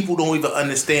that people don't even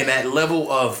understand. That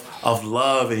level of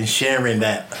love and sharing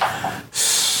that.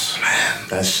 Man,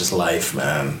 that's just life,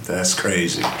 man. That's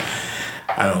crazy.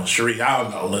 I don't know, Sheree, I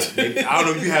don't know. Look, I don't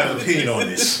know if you have an opinion on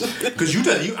this. Because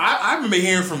I remember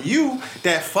hearing from you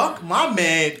that fuck my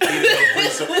man.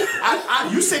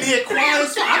 You sit here quiet,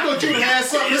 so I thought you'd have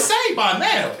something to say by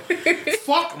now.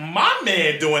 Fuck my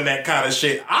man doing that kind of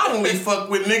shit. I only fuck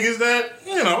with niggas that,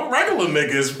 regular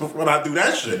niggas when I do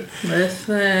that shit.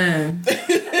 Listen.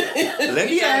 Let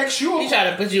me ask you. He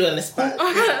trying to put you on the spot.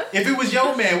 If it was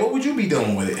your man, what would you be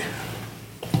doing with it?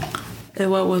 And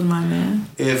what was my man?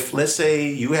 If, let's say,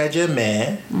 you had your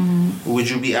man, would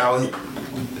you be out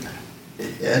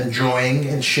enjoying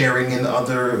and sharing in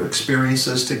other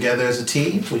experiences together as a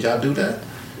team? Would y'all do that?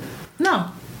 No.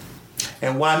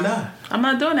 And why not? I'm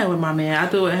not doing that with my man.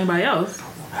 I do it with anybody else.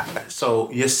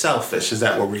 So you're selfish. Is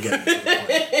that what we're getting?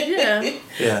 Yeah.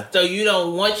 Yeah. So you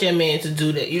don't want your man to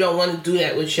do that. You don't want to do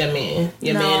that with your man.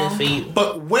 Your man is for you.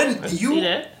 But when you... See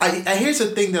that? Here's the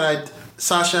thing that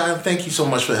Sasha, thank you so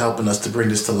much for helping us to bring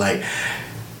this to light.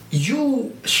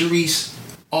 You, Sharice,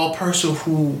 are a person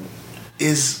who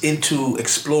is into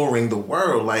exploring the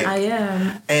world. Like I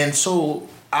am. And so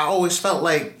I always felt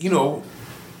like, I don't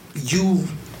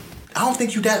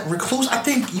think you that recluse. I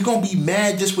think you're going to be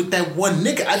mad just with that one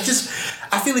nigga.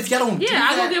 I feel if y'all don't do that. Yeah,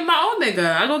 I go get my own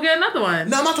nigga. I go get another one.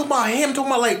 No, I'm not talking about him. I'm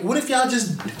talking about, like, what if y'all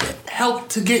just help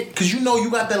to get, because you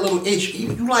got that little itch.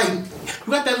 You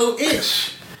got that little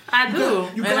itch. I do.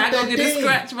 And I go get it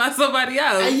scratched by somebody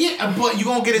else. Yeah, but you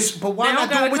gonna get it. But why not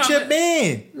do it with your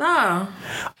man? No.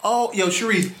 Oh, yo,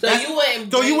 Sheree.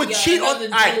 So you would cheat on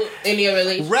in your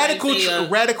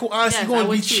relationship. Radical honesty. Yes, you gonna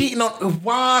be cheating on?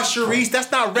 Why, Sheree? That's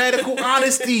not radical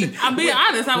honesty. I'm being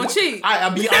honest. I would cheat.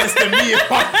 I'll be honest to me.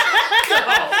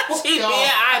 She being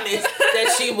honest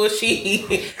that she will cheat.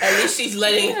 At least she's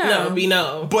letting be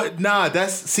known. But nah,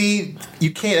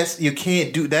 you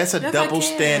can't do. That's a double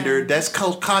standard. That's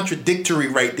contradictory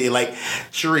right there. Like,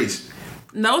 Sharice.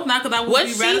 No, it's not, because I would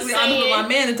be radically honest with my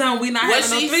man and tell him we not having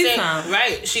no threesome.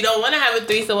 Right. She don't want to have a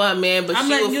threesome with her man, but she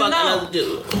will fuck another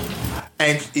dude.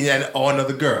 Or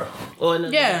another girl. Or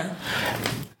another Yeah.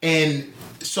 And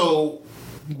so,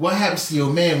 what happens to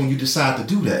your man when you decide to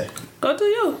do that? Go to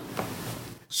you.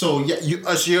 So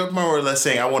you're more or less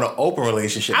saying, I want an open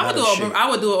relationship. I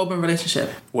would do an open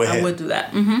relationship. I would do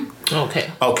that. Mm-hmm.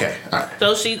 Okay. All right.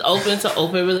 So she's open to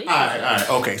open relationship. All right.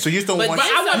 Okay. So you just don't want.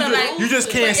 You just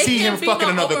can't see him fucking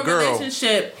another open girl.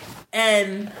 Relationship,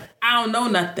 and I don't know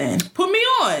nothing. Put me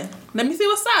on. Let me see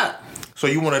what's up. So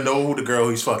you want to know who the girl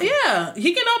he's fucking? Yeah,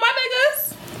 he can know my niggas.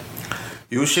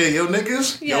 You share your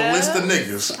niggas? Yeah. Your list of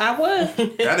niggas. I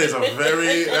would. That is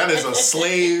a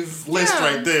slave list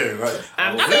right there. Like,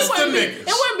 a list of niggas. It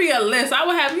wouldn't be a list. I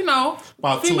would have,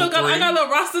 about female 2 or 3. I got a little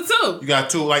roster too. You got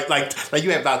 2, like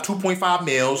you have about 2.5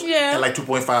 males and like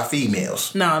 2.5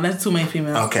 females. No, that's too many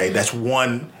females. Okay, that's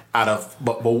one out of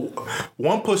but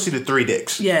 1 pussy to 3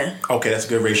 dicks. Yeah. Okay, that's a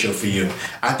good ratio for you.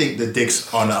 I think the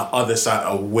dicks on the other side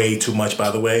are way too much,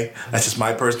 by the way. That's just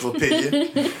my personal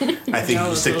opinion. I think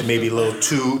you stick to maybe a little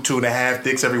 2.5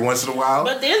 dicks every once in a while.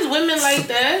 But there's women like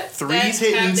that. 3's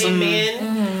hitting some.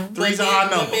 Men, 3's a high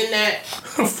number. Women that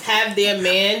have their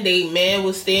man, they man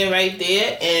will stand right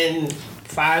there, and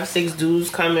 5-6 dudes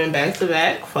coming back to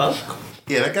back. Fuck.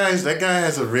 Yeah, that guy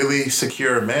has a really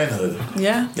secure manhood.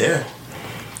 Yeah. Yeah.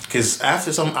 Because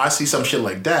after I see some shit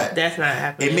like that. That's not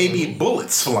happening. It may be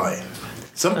bullets flying.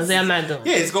 I'm not doing.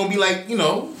 Yeah, it's gonna be like,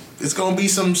 it's gonna be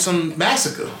some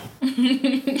massacre.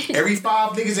 Every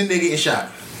 5 niggas in there getting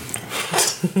shot.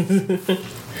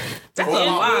 That's a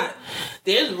lot.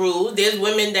 There's rules. There's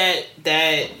women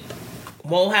that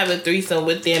won't have a threesome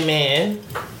with their man,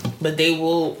 but they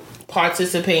will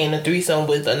participate in a threesome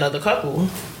with another couple.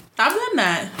 I've done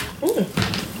that.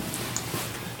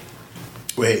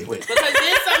 Wait. Because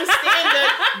there's some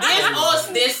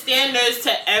standard. There's standards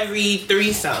to every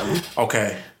threesome.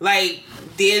 Okay. Like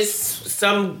there's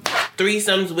some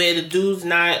threesomes where the dude's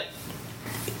not.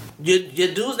 Your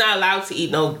dude's not allowed to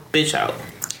eat no bitch out.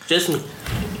 Just me.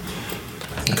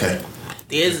 Okay.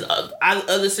 There's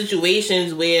other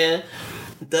situations where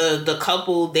the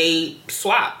couple, they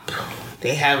swap.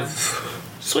 They have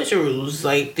switcheroos.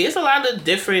 Like, there's a lot of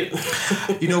different...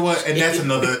 You know what? And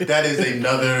that is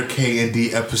another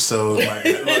K&D episode. Like,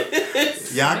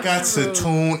 look, y'all got to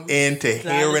tune in to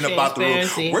hearing about the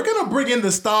rules. We're going to bring in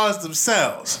the stars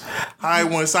themselves.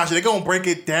 Hollywood and Sasha. They're going to break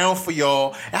it down for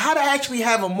y'all and how to actually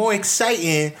have a more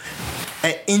exciting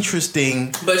and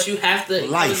interesting But you have to...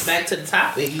 life. It goes back to the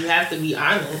topic. You have to be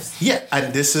honest. Yeah,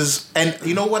 and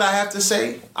you know what I have to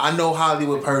say? I know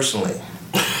Hollywood personally.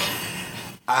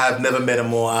 I have never met a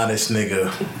more honest nigga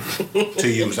to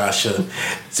you, Sasha.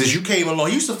 Since you came along,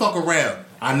 he used to fuck around.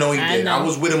 I know he did. I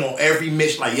was with him on every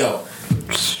mission. Like, yo,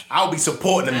 I'll be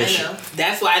supporting the mission. I know.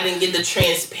 That's why I didn't get the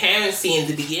transparency in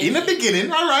the beginning. In the beginning,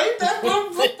 all right.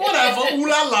 Whatever. Ooh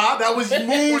la la. That was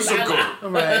moons ago.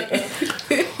 Right.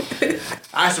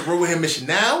 I used to roll with him mission.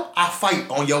 Now, I fight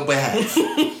on your behalf.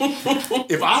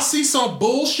 If I see some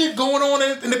bullshit going on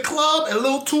in the club and a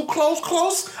little too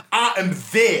close, I am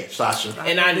there, Sasha.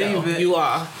 And I know you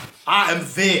are. I am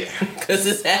there. Because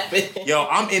it's happening. Yo,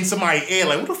 I'm in somebody's ear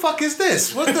like, what the fuck is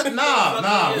this? What the...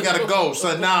 Nah, we gotta go.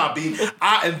 So, nah, B.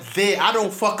 I am there. I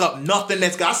don't fuck up nothing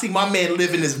I see my man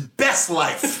living his best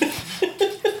life.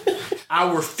 I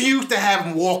refuse to have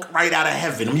him walk right out of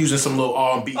heaven. I'm using some little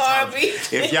R&B.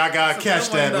 If y'all gotta catch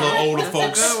that, little older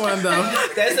folks. Good one, though.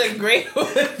 That's a great one.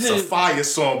 It's a fire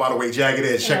song, by the way. Jagged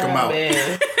Edge. Check them out.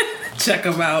 Man. Check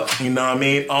them out. You know what I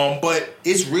mean? But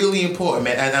it's really important,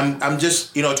 man. And I'm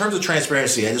just, in terms of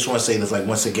transparency, I just want to say this, like,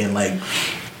 once again, like,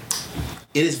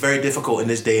 it is very difficult in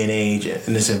this day and age,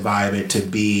 in this environment, to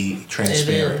be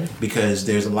transparent because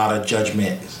there's a lot of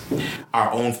judgment.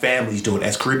 Our own families do it.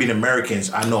 As Caribbean Americans,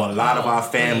 I know a lot of our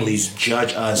families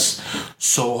judge us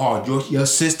so hard. Your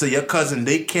sister, your cousin,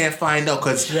 they can't find out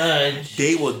because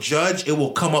they will judge. It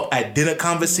will come up at dinner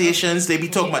conversations. They be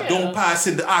talking about don't pass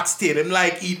in the oxtail. Them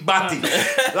like eat bati.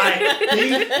 Like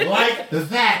things like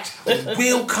that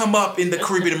will come up in the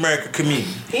Caribbean American community.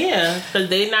 Yeah, because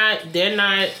they're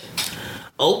not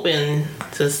open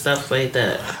to stuff like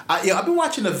that. I've been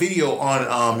watching a video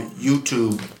on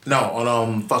YouTube. No,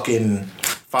 on fucking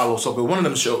Follow Soap. One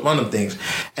of them things,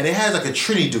 and it has like a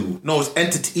Trini dude. No,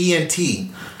 it's ENT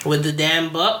with the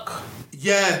damn buck.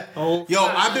 Yeah. Oh, yo,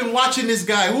 I've been watching this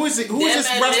guy. Who is it? Who is this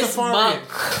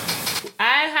Rastafarian?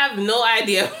 I have no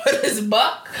idea what is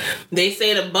buck. They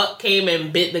say the buck came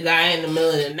and bit the guy in the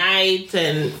middle of the night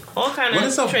and all kind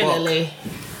of trinity.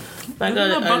 Like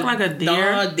a buck, like a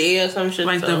deer, deer or some shit.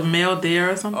 Like the male deer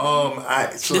or something.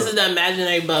 This is the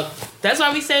imaginary buck. That's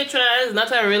why we say Trinidad is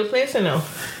not a real place, you know.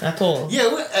 I told. Yeah,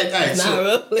 it's not a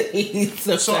real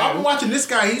place. So I've been watching this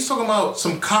guy. He's talking about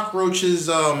some cockroaches,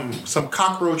 some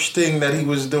cockroach thing that he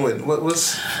was doing. What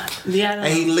was? Yeah.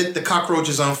 And he lit the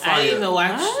cockroaches on fire.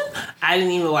 I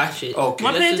didn't even watch it. Okay.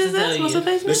 What page is this? What's the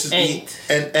page? This is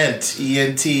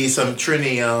ENT, some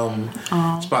Trini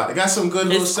spot. They got some good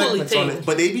little segments on it,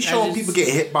 but they be showing people get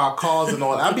hit by cars and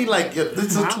all. I'd be like,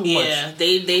 this is too much. Yeah,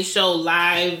 they show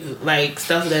live like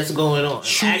stuff that's going on,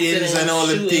 shootings and all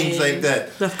the things like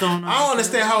that. That's going on. I don't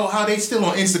understand how they still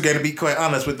on Instagram, to be quite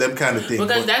honest, with them kind of things.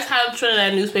 Because that's how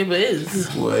Trinidad newspaper is.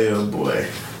 Boy, oh boy.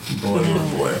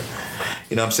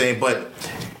 You know what I'm saying? But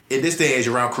in this day and age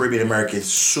around Caribbean America, it's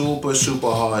super, super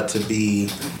hard to be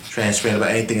transparent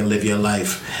about anything and live your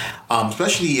life.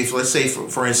 Especially if, let's say,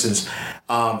 for instance,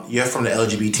 you're from the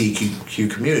LGBTQ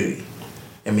community.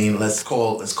 I mean, let's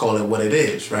call it what it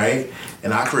is, right?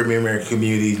 In our Caribbean American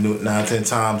community, 9-10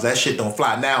 times, that shit don't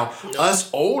fly. Now, us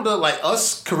older, like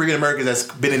us Caribbean Americans that's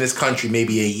been in this country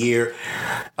maybe a year,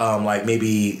 like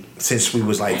maybe since we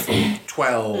was like from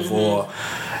 12 or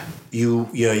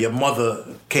your mother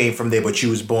came from there, but you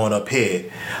was born up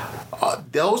here.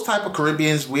 Those type of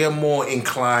Caribbeans, we are more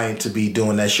inclined to be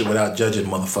doing that shit without judging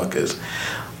motherfuckers.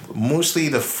 Mostly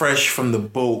the fresh from the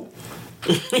boat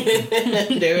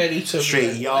They're ready to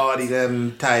straight yardie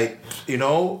them type,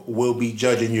 will be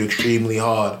judging you extremely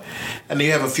hard. And then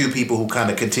you have a few people who kind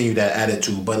of continue that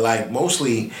attitude. But like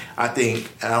mostly, I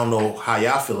think, I don't know how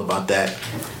y'all feel about that.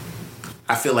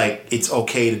 I feel like it's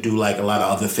okay to do like a lot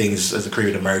of other things as a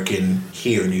Caribbean American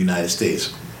here in the United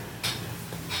States.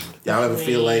 Y'all ever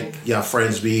feel like y'all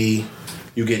friends you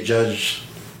get judged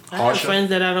harsher? I have friends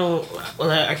that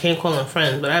I can't call them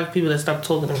friends, but I have people that stop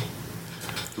talking to me.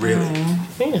 Really?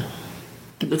 Yeah.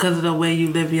 Because of the way you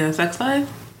live your sex life?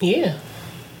 Yeah.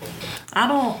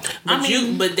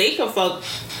 But they can fuck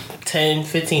 10,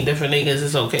 15 different niggas,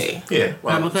 it's okay. Yeah.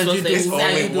 Well, because you do it's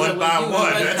only one by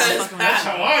one. That's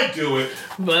how I do it.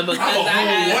 But because I'm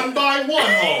a whole one by one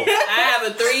hoe. I have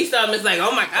a threesome, it's like,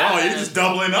 oh my God. Oh, you're just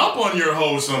doubling up on your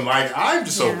wholesome. Like, I'm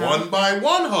just a one by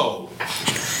one hoe.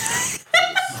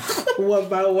 One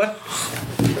by one.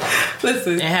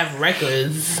 Listen. They have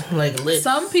records, like lists.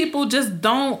 Some people just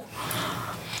don't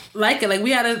like it. Like,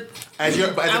 we had a... As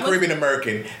a Caribbean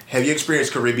American, have you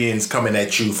experienced Caribbeans coming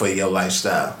at you for your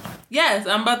lifestyle? Yes,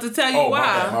 I'm about to tell you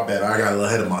why. My bad. I got a little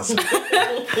ahead of myself.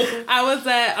 I was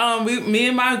at me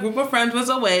and my group of friends was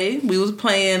away. We was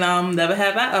playing Never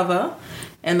Have I Ever,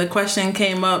 and the question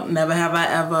came up: Never have I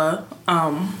ever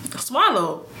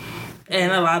swallowed?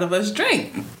 And a lot of us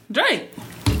drank.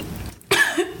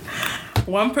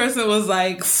 One person was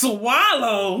like,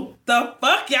 "Swallow? The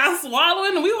fuck y'all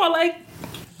swallowing?" And we were like,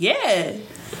 "Yeah."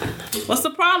 What's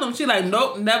the problem? She like,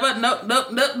 nope, never, nope.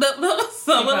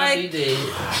 So we're like,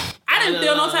 I didn't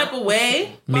feel no type of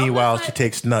way. Meanwhile, she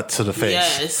takes nuts to the face.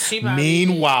 Yes, she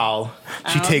Meanwhile,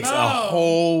 she takes a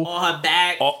whole on her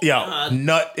back,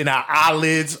 nut in her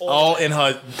eyelids, all in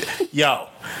her,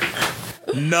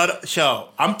 nut show.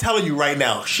 I'm telling you right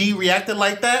now, she reacted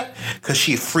like that because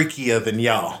she freakier than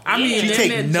y'all. I mean, she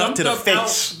take nut to the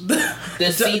face.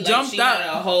 The scene, jumped out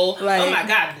a whole. Like, oh my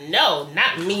God, no,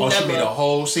 not me. Oh, she made a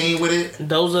whole scene with it.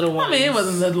 Those are the ones. I mean, it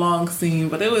wasn't a long scene,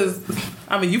 but it was.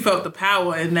 I mean, you felt the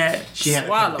power in that. She had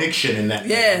a conviction in that.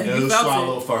 Yeah, it was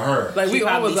swallowed for her. Like we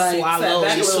all was like,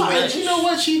 swallowed. You know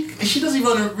what? She doesn't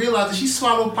even realize that she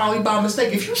swallowed probably by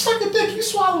mistake. If you suck a dick, you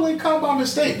swallow and come by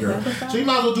mistake, girl. So you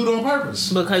might as well do it on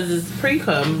purpose. Because it's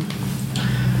pre-cum.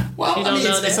 Well, I mean,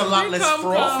 it's a lot less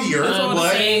frothier,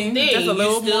 but just a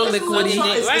little more liquidy.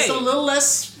 It's a little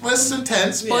less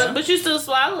intense, but you're still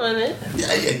swallowing it.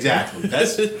 Yeah, exactly.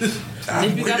 That's you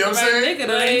know what I'm saying?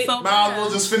 Might as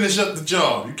well just finish up the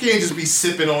job. You can't just be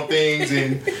sipping on things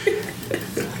and you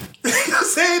know what I'm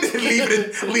saying?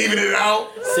 leaving it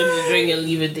out. Sip the drink and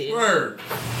leave it there. Word.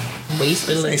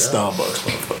 Wasting liquor. Ain't Starbucks,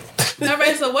 motherfucker. All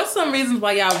right. So, what's some reasons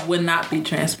why y'all would not be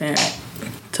transparent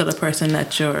to the person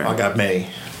that you're? I got May.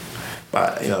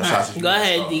 But go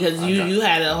ahead, because you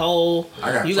had a whole.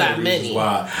 You got many.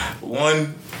 Why?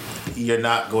 One, you're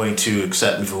not going to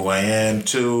accept me for who I am.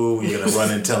 Two, you're gonna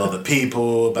run and tell other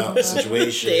people about the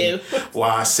situation. Why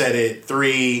I said it.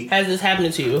 Three, has this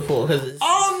happened to you before? Because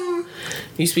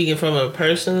you speaking from a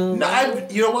person? No,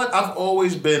 you know what? I've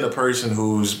always been a person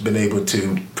who's been able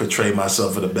to portray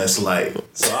myself in the best light.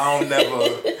 So I've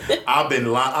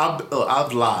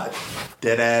lied.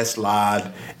 Dead ass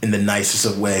lied in the nicest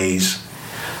of ways.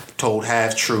 Told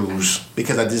half truths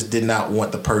because I just did not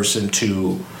want the person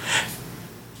to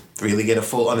really get a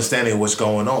full understanding of what's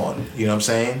going on. You know what I'm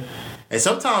saying? And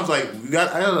sometimes, like, I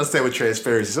gotta understand with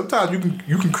transparency. Sometimes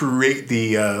you can create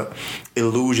the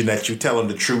illusion that you tell them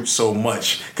the truth so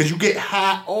much because you get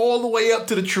high all the way up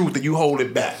to the truth and you hold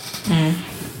it back.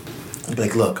 Mm.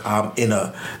 Like, look, I'm in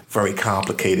a very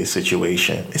complicated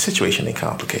situation. The situation ain't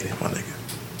complicated, my nigga.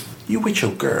 You with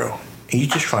your girl and you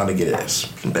just trying to get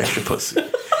some extra pussy.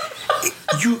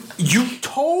 You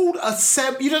told you know what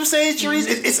I'm saying, Cherise?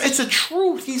 It's a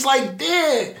truth. He's like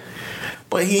dead.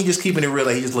 But he ain't just keeping it real.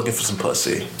 Like, he's just looking for some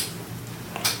pussy.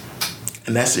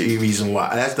 And that's the reason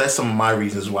why. That's some of my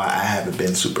reasons why I haven't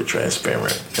been super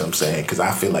transparent. You know what I'm saying? Because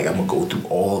I feel like I'm going to go through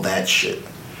all that shit.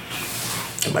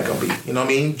 Am I going to be, you know what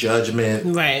I mean?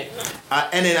 Judgment. Right.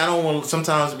 And then I don't want,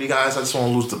 sometimes, you guys, I just want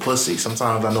to lose the pussy.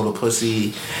 Sometimes I know the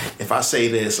pussy, if I say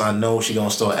this, I know she going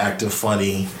to start acting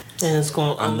funny. And it's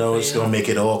going to I know it's going to make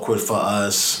it awkward for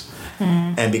us.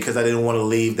 Mm-hmm. And because I didn't want to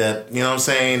leave that, you know what I'm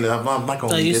saying? I'm not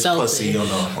going to leave this pussy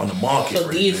on the market. So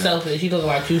be selfish. You talking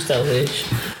about you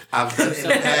selfish. I've done it in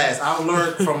the past. I've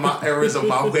learned from my errors of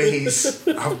my ways.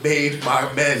 I've made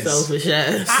my amends. Selfish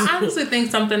ass. I honestly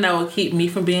think something that will keep me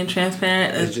from being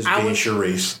transparent is just being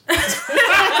Cherise.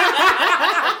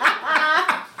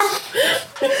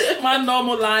 My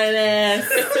normal lying ass.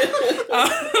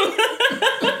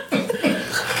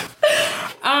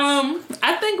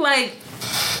 I think, like,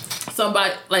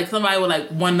 somebody would like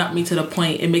one up me to the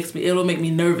point it'll make me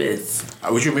nervous.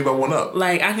 What you mean by one up?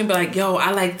 Like I can be like, yo,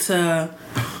 I like to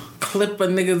clip a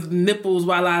nigga's nipples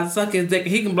while I suck his dick.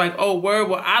 He can be like, oh word,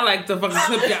 well I like to fucking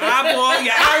clip your eyeball,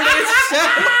 your eyelid.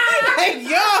 Like,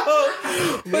 yo.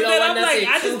 But then I'm like,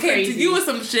 I just came to you with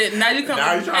some shit. Now you come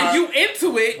and you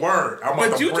into it. Word.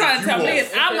 But you trying to tell me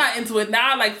I'm not into it.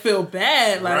 Now I like feel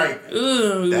bad. Like, right.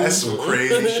 Ugh. That's some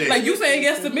crazy shit. Like you saying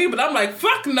yes to me, but I'm like,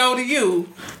 fuck no to you.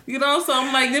 You know, so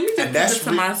I'm like, let me just do this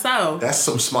to myself. That's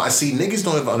some smart. See, niggas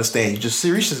don't even understand.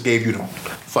 Sirius just gave you the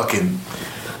fucking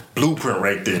blueprint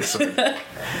right there. So,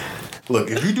 look,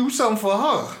 if you do something for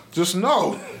her, just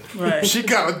know. Right. She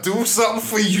gotta do something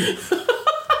for you.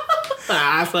 You know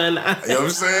what I'm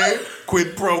saying?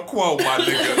 Quid pro quo, my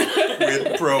nigga.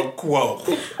 Quid pro quo.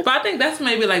 But I think that's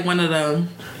maybe like one of the...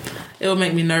 It would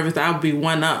make me nervous that I would be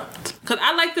one-upped. Because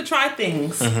I like to try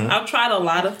things. Mm-hmm. I've tried a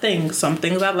lot of things. Some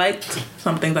things I liked.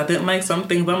 Some things I didn't like. Some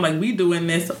things I'm like, we doing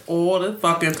this all the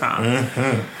fucking time.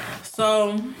 Mm-hmm.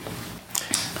 So,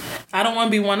 I don't want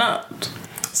to be one-upped.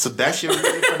 So that's your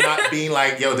reason for not being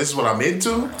like, yo, this is what I'm into?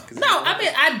 No, I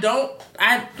mean, I don't...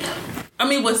 I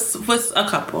mean, with a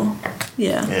couple.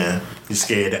 Yeah. Yeah. You're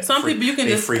scared that Some people you can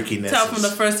just freakiness tell from the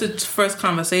first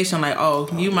conversation, like, oh,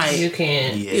 you might... You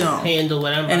can't handle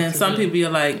what I'm about And then to some do. people you're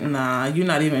like, nah, you're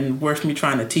not even worth me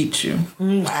trying to teach you.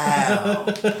 Wow.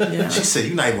 Yeah. She said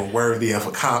you're not even worthy of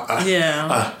a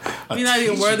You're not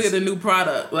even worthy of the new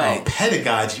product. Like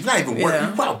pedagogy. You're not even worthy.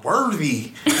 You're not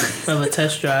worthy of a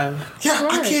test drive. Yeah,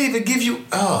 right. I can't even give you.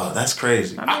 Oh, that's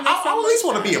crazy. I at least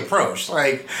want to be approached.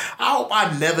 Like, I hope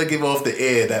I never give off the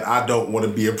air that I don't want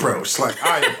to be approached. Like,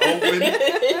 I am open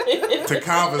to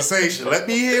conversation. Let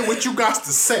me hear what you got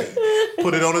to say.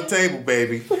 Put it on the table,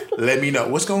 baby. Let me know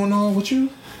what's going on with you.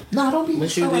 Nah, don't be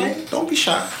shy. Don't be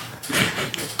shy.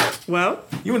 Well,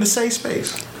 you in a safe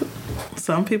space.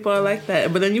 Some people are like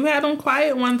that, but then you have them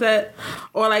quiet ones that,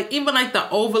 or like even like the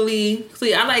overly.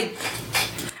 See, I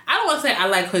don't want to say I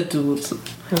like hood dudes,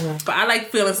 but I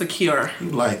like feeling secure. You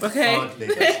like okay?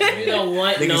 You don't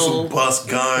want niggas who bust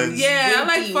guns. Yeah, I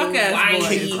like fuck ass boys.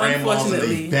 Kick grandmas in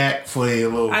their back for their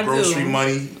little grocery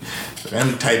money.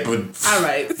 Them type of. All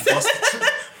right.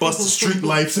 Bust the street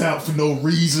lights out for no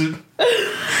reason.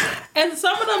 And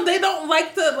some of them, they don't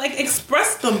like to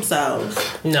express themselves.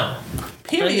 No.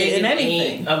 Period. In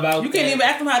anything. You can't even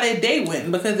ask them how their day went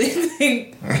because they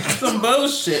think some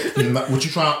bullshit. What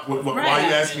you trying? Why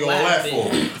you asking all that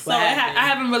for? So I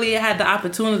haven't really had the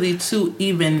opportunity to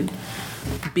even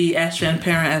be as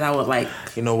transparent as I would like.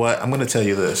 You know what? I'm gonna tell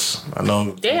you this. I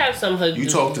know they have some hood. You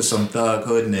talk to some thug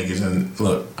hood niggas, and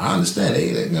look, I understand.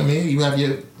 I mean, you have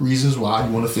your reasons why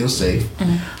you want to feel safe.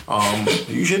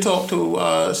 Mm-hmm. You should talk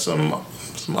to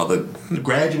some other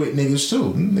graduate niggas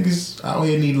too. Niggas out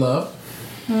here need love.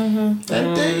 Mm-hmm.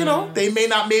 And they, they may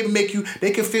not maybe make you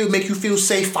feel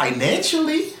safe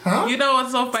financially, huh? You know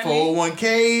what's so funny?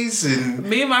 401ks and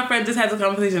me and my friend just had a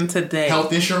conversation today.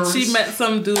 Health insurance. She met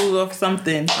some dude or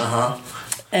something.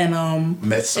 And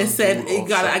it said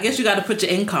I guess you got to put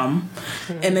your income,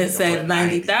 and it said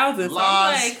 90,000. So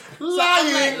I'm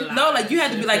lying. No, you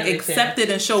had to be accepted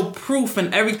and show proof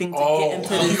and everything to get into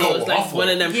this. So it's like one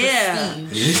of them.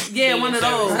 Yeah, one of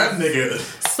those. That nigga.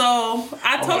 So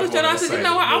I told the I said, you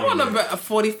know what? I want a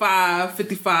 45,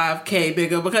 55K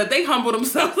bigger because they humble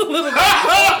themselves a little bit.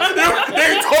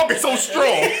 They talking so strong.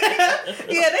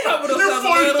 Yeah, they humble themselves a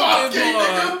little bit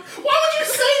more. Why would you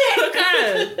say that?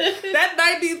 Because that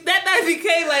 90K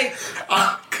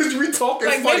because we talking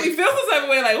made me feel some type of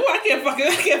way I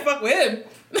can't fuck with him.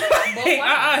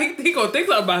 He gonna think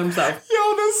something about himself.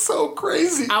 Yo, that's so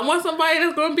crazy. I want somebody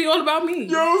that's gonna be all about me.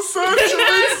 Yo, son,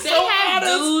 they have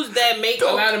dudes that make a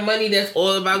lot of money that's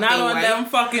all about not on them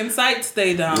fucking sites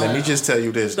they down. Let me just tell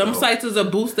you this. Them sites is a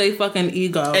boost they fucking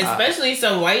ego. Especially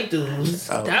some white dudes.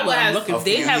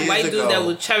 They have white dudes that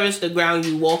will cherish the ground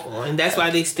you walk on. That's why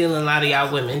they stealing a lot of y'all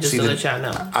women. Just to let y'all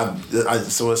know.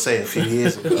 So let's say a few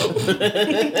years ago,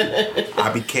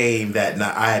 I became that.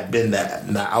 I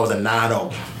was a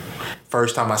 9-0.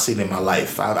 First time I seen it in my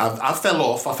life. I fell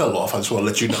off. I just want to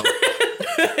let you know.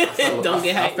 Don't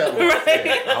get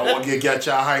hyped. I want to get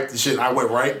y'all hyped and shit. I went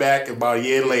right back about a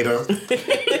year later.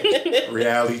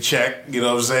 Reality check. You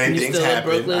know what I'm saying? Things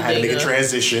happen. I had to make a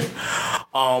transition.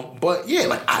 But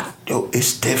yeah,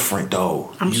 it's different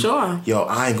though. I'm sure. Yo,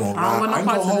 I ain't gonna lie. I ain't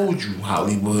gonna hold you,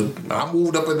 Hollywood. I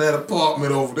moved up in that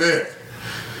apartment over there.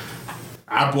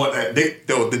 I bought that.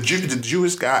 The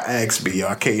Jewish guy asked me.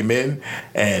 I came in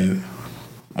and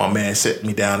my man sat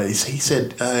me down and he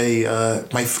said, "Hey,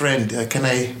 my friend,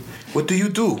 what do you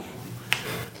do?"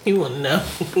 You wanna know?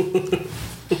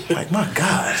 Like, my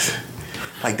God.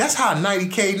 Like, that's how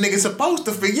 90K niggas supposed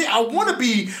to feel. Yeah, I want to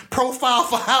be profiled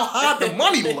for how hard the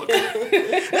money look. That's what, you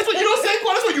know what I'm saying?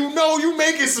 That's what you know you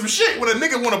making some shit when a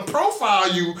nigga want to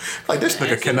profile you. Like, this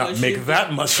nigga cannot make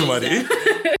that much money.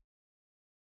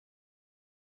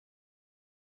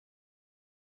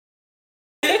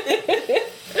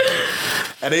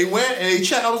 And they went and they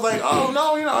checked. I was like, oh,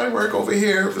 no, you know, I work over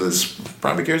here for this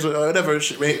primary care or whatever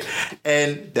shit, right?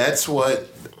 And that's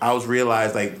what I was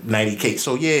realized, like, 90K.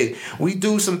 So, yeah, we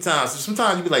do sometimes.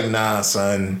 Sometimes you be like, nah,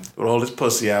 son, with all this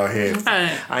pussy out here,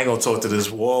 I ain't gonna talk to this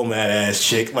Walmart ass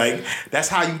chick. Like, that's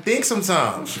how you think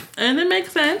sometimes. And it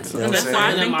makes sense. You know And that's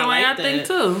why I think the way I think,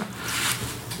 too.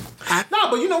 Nah,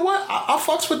 but you know what?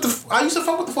 I used to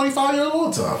fuck with the 45-year-old all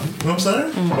the time. You know what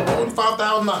I'm saying?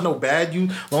 45,000, not no bad.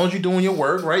 As long as you're doing your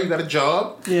work, right? You got a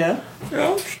job. Yeah. You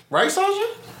know? Right,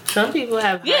 Sasha? Some people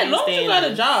have Yeah, as long as you got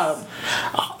a job.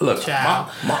 Look,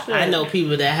 Child. I know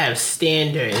people that have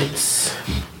standards,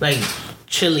 like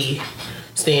Chili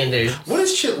standards. What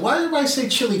is Chili? Why did everybody say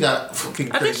Chili got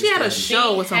fucking I think she had a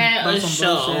show with some, had a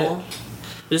some bullshit.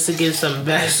 Just to give some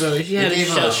backstory, she had They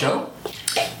gave her a show?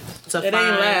 to It find,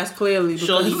 ain't last, clearly.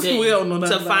 Sure he because did. we don't know To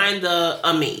nothing find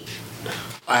a mate.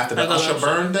 After the Like a Usher love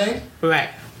Burn thing? Right.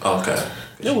 Okay.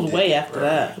 It was way after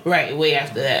that. Right, way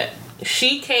after that.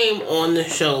 She came on the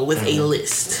show with a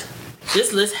list.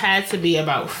 This list had to be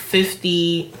about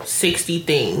 50, 60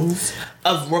 things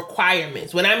of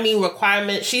requirements. When I mean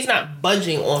requirements, she's not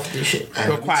budging off the shit.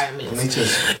 Requirements.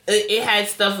 It had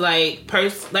stuff like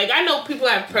I know people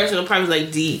have personal problems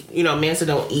like Mansa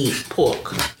don't eat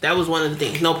pork. That was one of the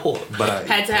things. No pork. But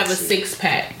had to have a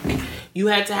 6-pack. You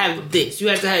had to have this. You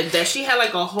had to have that. She had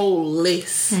like a whole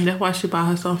list. And that's why she by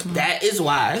herself. That is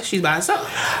why she's by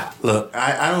herself. Look,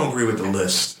 I don't agree with the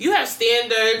list. You have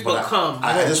standards, but come.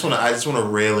 I just want to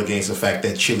rail against the fact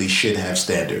that Chili should have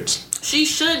standards. She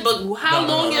should, but how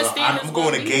long your standards? I'm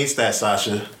going against that,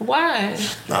 Sasha. Why?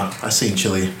 I seen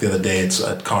Chili the other day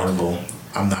at Carnival.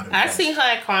 I'm not impressed. I seen her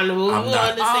at Carnival. I'm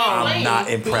not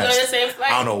impressed. We were on the same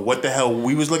flight. I don't know what the hell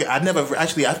we was looking. I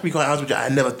to be quite honest with you, I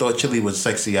never thought Chili was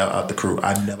sexy out the crew.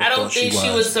 I don't think she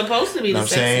was supposed to be the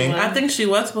sexy one. I think she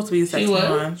was supposed to be the sexy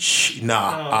one.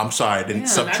 I'm sorry. Then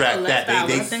subtract that.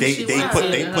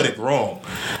 They put it wrong.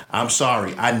 I'm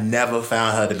sorry. I never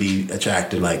found her to be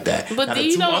attractive like that. But do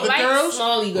you don't like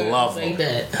smally girls like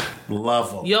that?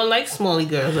 Love them. You don't like smally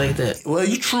girls like that. Well,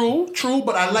 you true,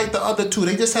 but I like the other two.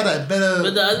 They just had a better.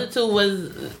 But the other two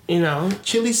was,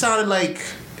 Chili sounded like.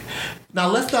 Now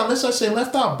Left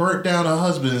Out burnt down her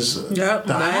husband's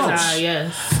the house.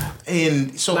 Yes.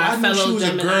 And so I knew she was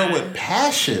a girl with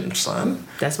passion, son.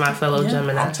 That's my fellow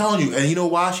Gemini. I'm telling you, and you know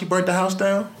why she burnt the house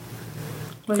down?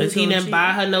 Because he didn't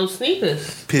buy her no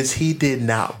sneakers. Because he did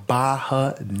not buy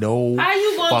her no. How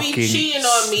you gonna be cheating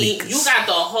on me? Sneakers. You got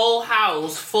the whole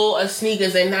house full of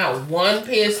sneakers and not one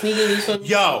pair of sneakers is for me.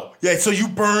 Yo, yeah. So you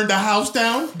burned the house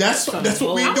down? That's what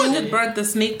we I do. wouldn't have burnt the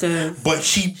sneakers. But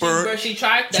she burned. She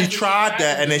tried that. She tried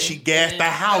that, and then she gassed the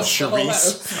house,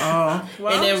 Sharice. Oh,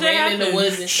 well, and then ran in the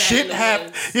woods and Shit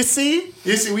happened. You see,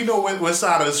 we know what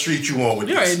side of the street you on with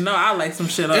you this. already know I like some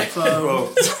shit up.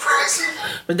 So.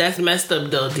 But that's messed up,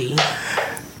 though, D.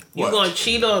 You gonna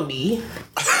cheat on me?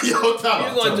 Yo, you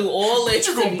gonna do all this?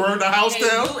 You gonna burn the house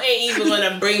down? You ain't even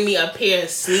gonna bring me a pair of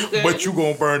sneakers. But you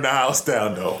gonna burn the house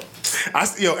down though.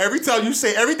 Every time you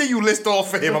say everything you list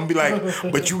off for him, I'm gonna be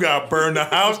like, but you gotta burn the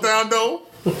house down though.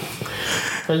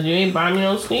 Cause you ain't buy me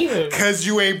no sneakers. Cause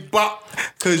you ain't bought.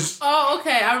 Oh,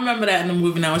 okay. I remember that in the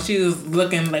movie now when she was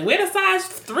looking like, where the size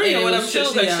 3 or whatever.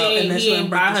 He ain't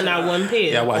buy her not one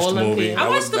pair. Yeah, I watched the movie. I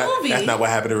watched the movie. That's not what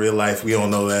happened in real life. We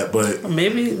don't know that, but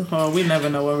maybe. We never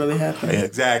know what really happened. Yeah,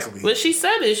 exactly. But she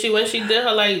said it. When she did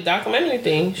her documentary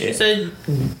thing, she said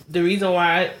the reason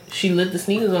why she lit the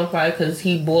sneakers on fire because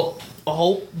he bought a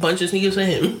whole bunch of sneakers for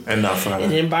him and not for her.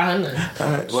 And didn't buy her none.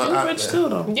 All right. Well, she was rich too,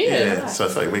 though. Yeah. So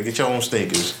it's like, get your own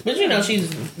sneakers. But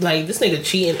she's like, this nigga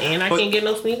cheating and I can't get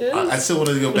no sneakers. I still want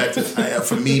to go back to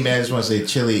for me, man. I just want to say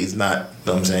Chili is not.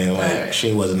 What I'm saying, like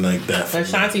she wasn't like that. But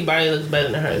Shanti body looks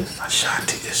better than hers.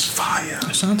 Ashanti is fire.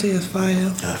 Ashanti is fire.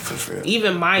 Yeah, for real.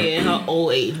 Even Maya in her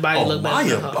old age body look better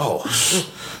than her. Oh,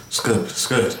 it's good. It's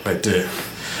good right there.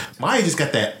 Maya just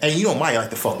got that, and Maya like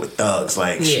to fuck with thugs.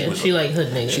 Like she like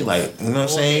hood niggas. She like, you know what I'm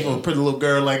saying? A pretty little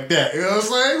girl like that. You know what I'm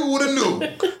saying? Who would have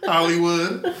knew?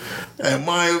 Hollywood. And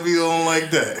Maya be on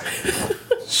like that.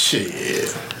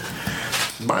 Shit.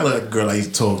 Maya like a girl I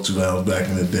used to talk to when I was back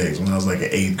in the days when I was like in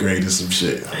 8th grade or some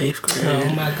shit. 8th grade.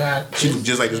 Oh my God. She was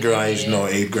just like this girl I used to know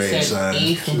in 8th grade, son.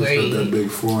 8th grade. That big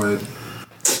forehead.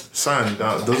 Son,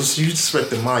 those you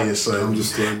disrespecting Maya, son. I'm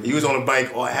just like, he was on the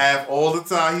bike all the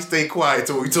time. He stayed quiet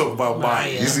till we talk about Maya.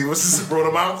 You see what's this brought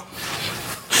him out?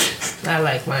 I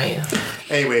like Maya.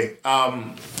 Anyway,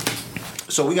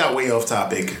 so we got way off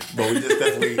topic, but we just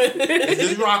definitely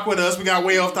just rock with us. We got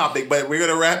way off topic, but we're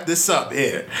gonna wrap this up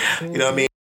here. You know what I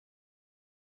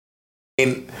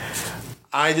mean?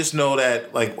 I just know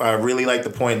that, like, I really like the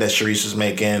point that Sharice was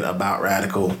making about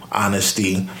radical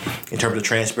honesty in terms of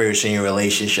transparency in your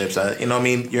relationships. You know what I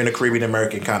mean? You're in a Caribbean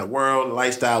American kind of world,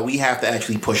 lifestyle. We have to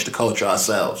actually push the culture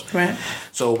ourselves. Right.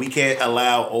 So we can't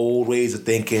allow old ways of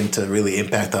thinking to really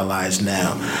impact our lives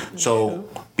now. So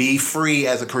be free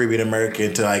as a Caribbean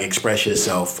American to, like, express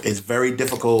yourself. It's very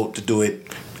difficult to do it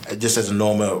just as a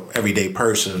normal, everyday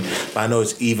person. But I know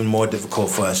it's even more difficult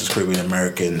for us as Caribbean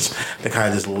Americans to kind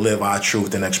of just live our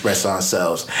truth and express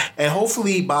ourselves. And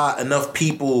hopefully by enough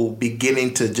people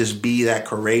beginning to just be that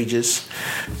courageous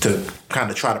to kind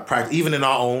of try to practice, even in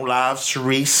our own lives,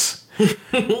 Sharice,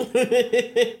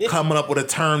 coming up with a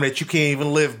term that you can't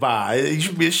even live by. You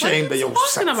should be ashamed of yourself.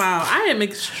 What are you talking about? I am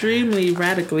extremely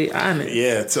radically honest.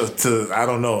 Yeah, to I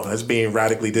don't know. That's being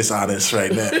radically dishonest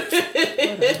right now.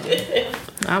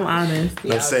 I'm honest.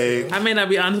 Let's say I may not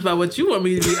be honest about what you want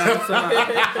me to be honest about.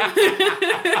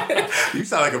 you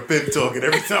sound like a pimp talking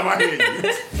every time I hear you.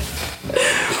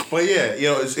 But yeah, you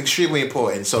know, it's extremely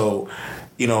important. So,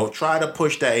 you know, try to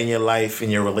push that in your life, in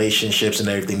your relationships, and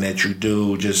everything that you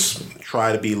do. Just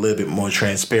try to be a little bit more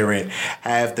transparent.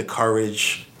 Have the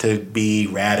courage to be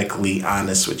radically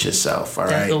honest with yourself. All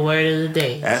right. That's the word of the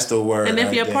day. That's the word. And if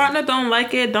right your there. partner don't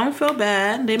like it, don't feel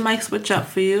bad. They might switch up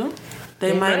for you.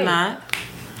 They might might. not.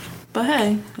 But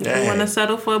hey, if you want to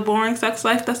settle for a boring sex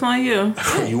life, that's on you.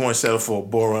 You want to settle for a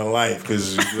boring life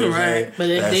because Right. But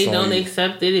if they don't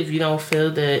accept it, if you don't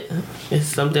feel that it's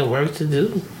something worth to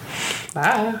do,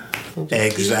 bye.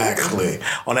 Exactly.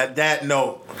 On that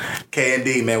note,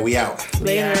 K&D, man, we out.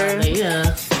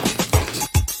 Later.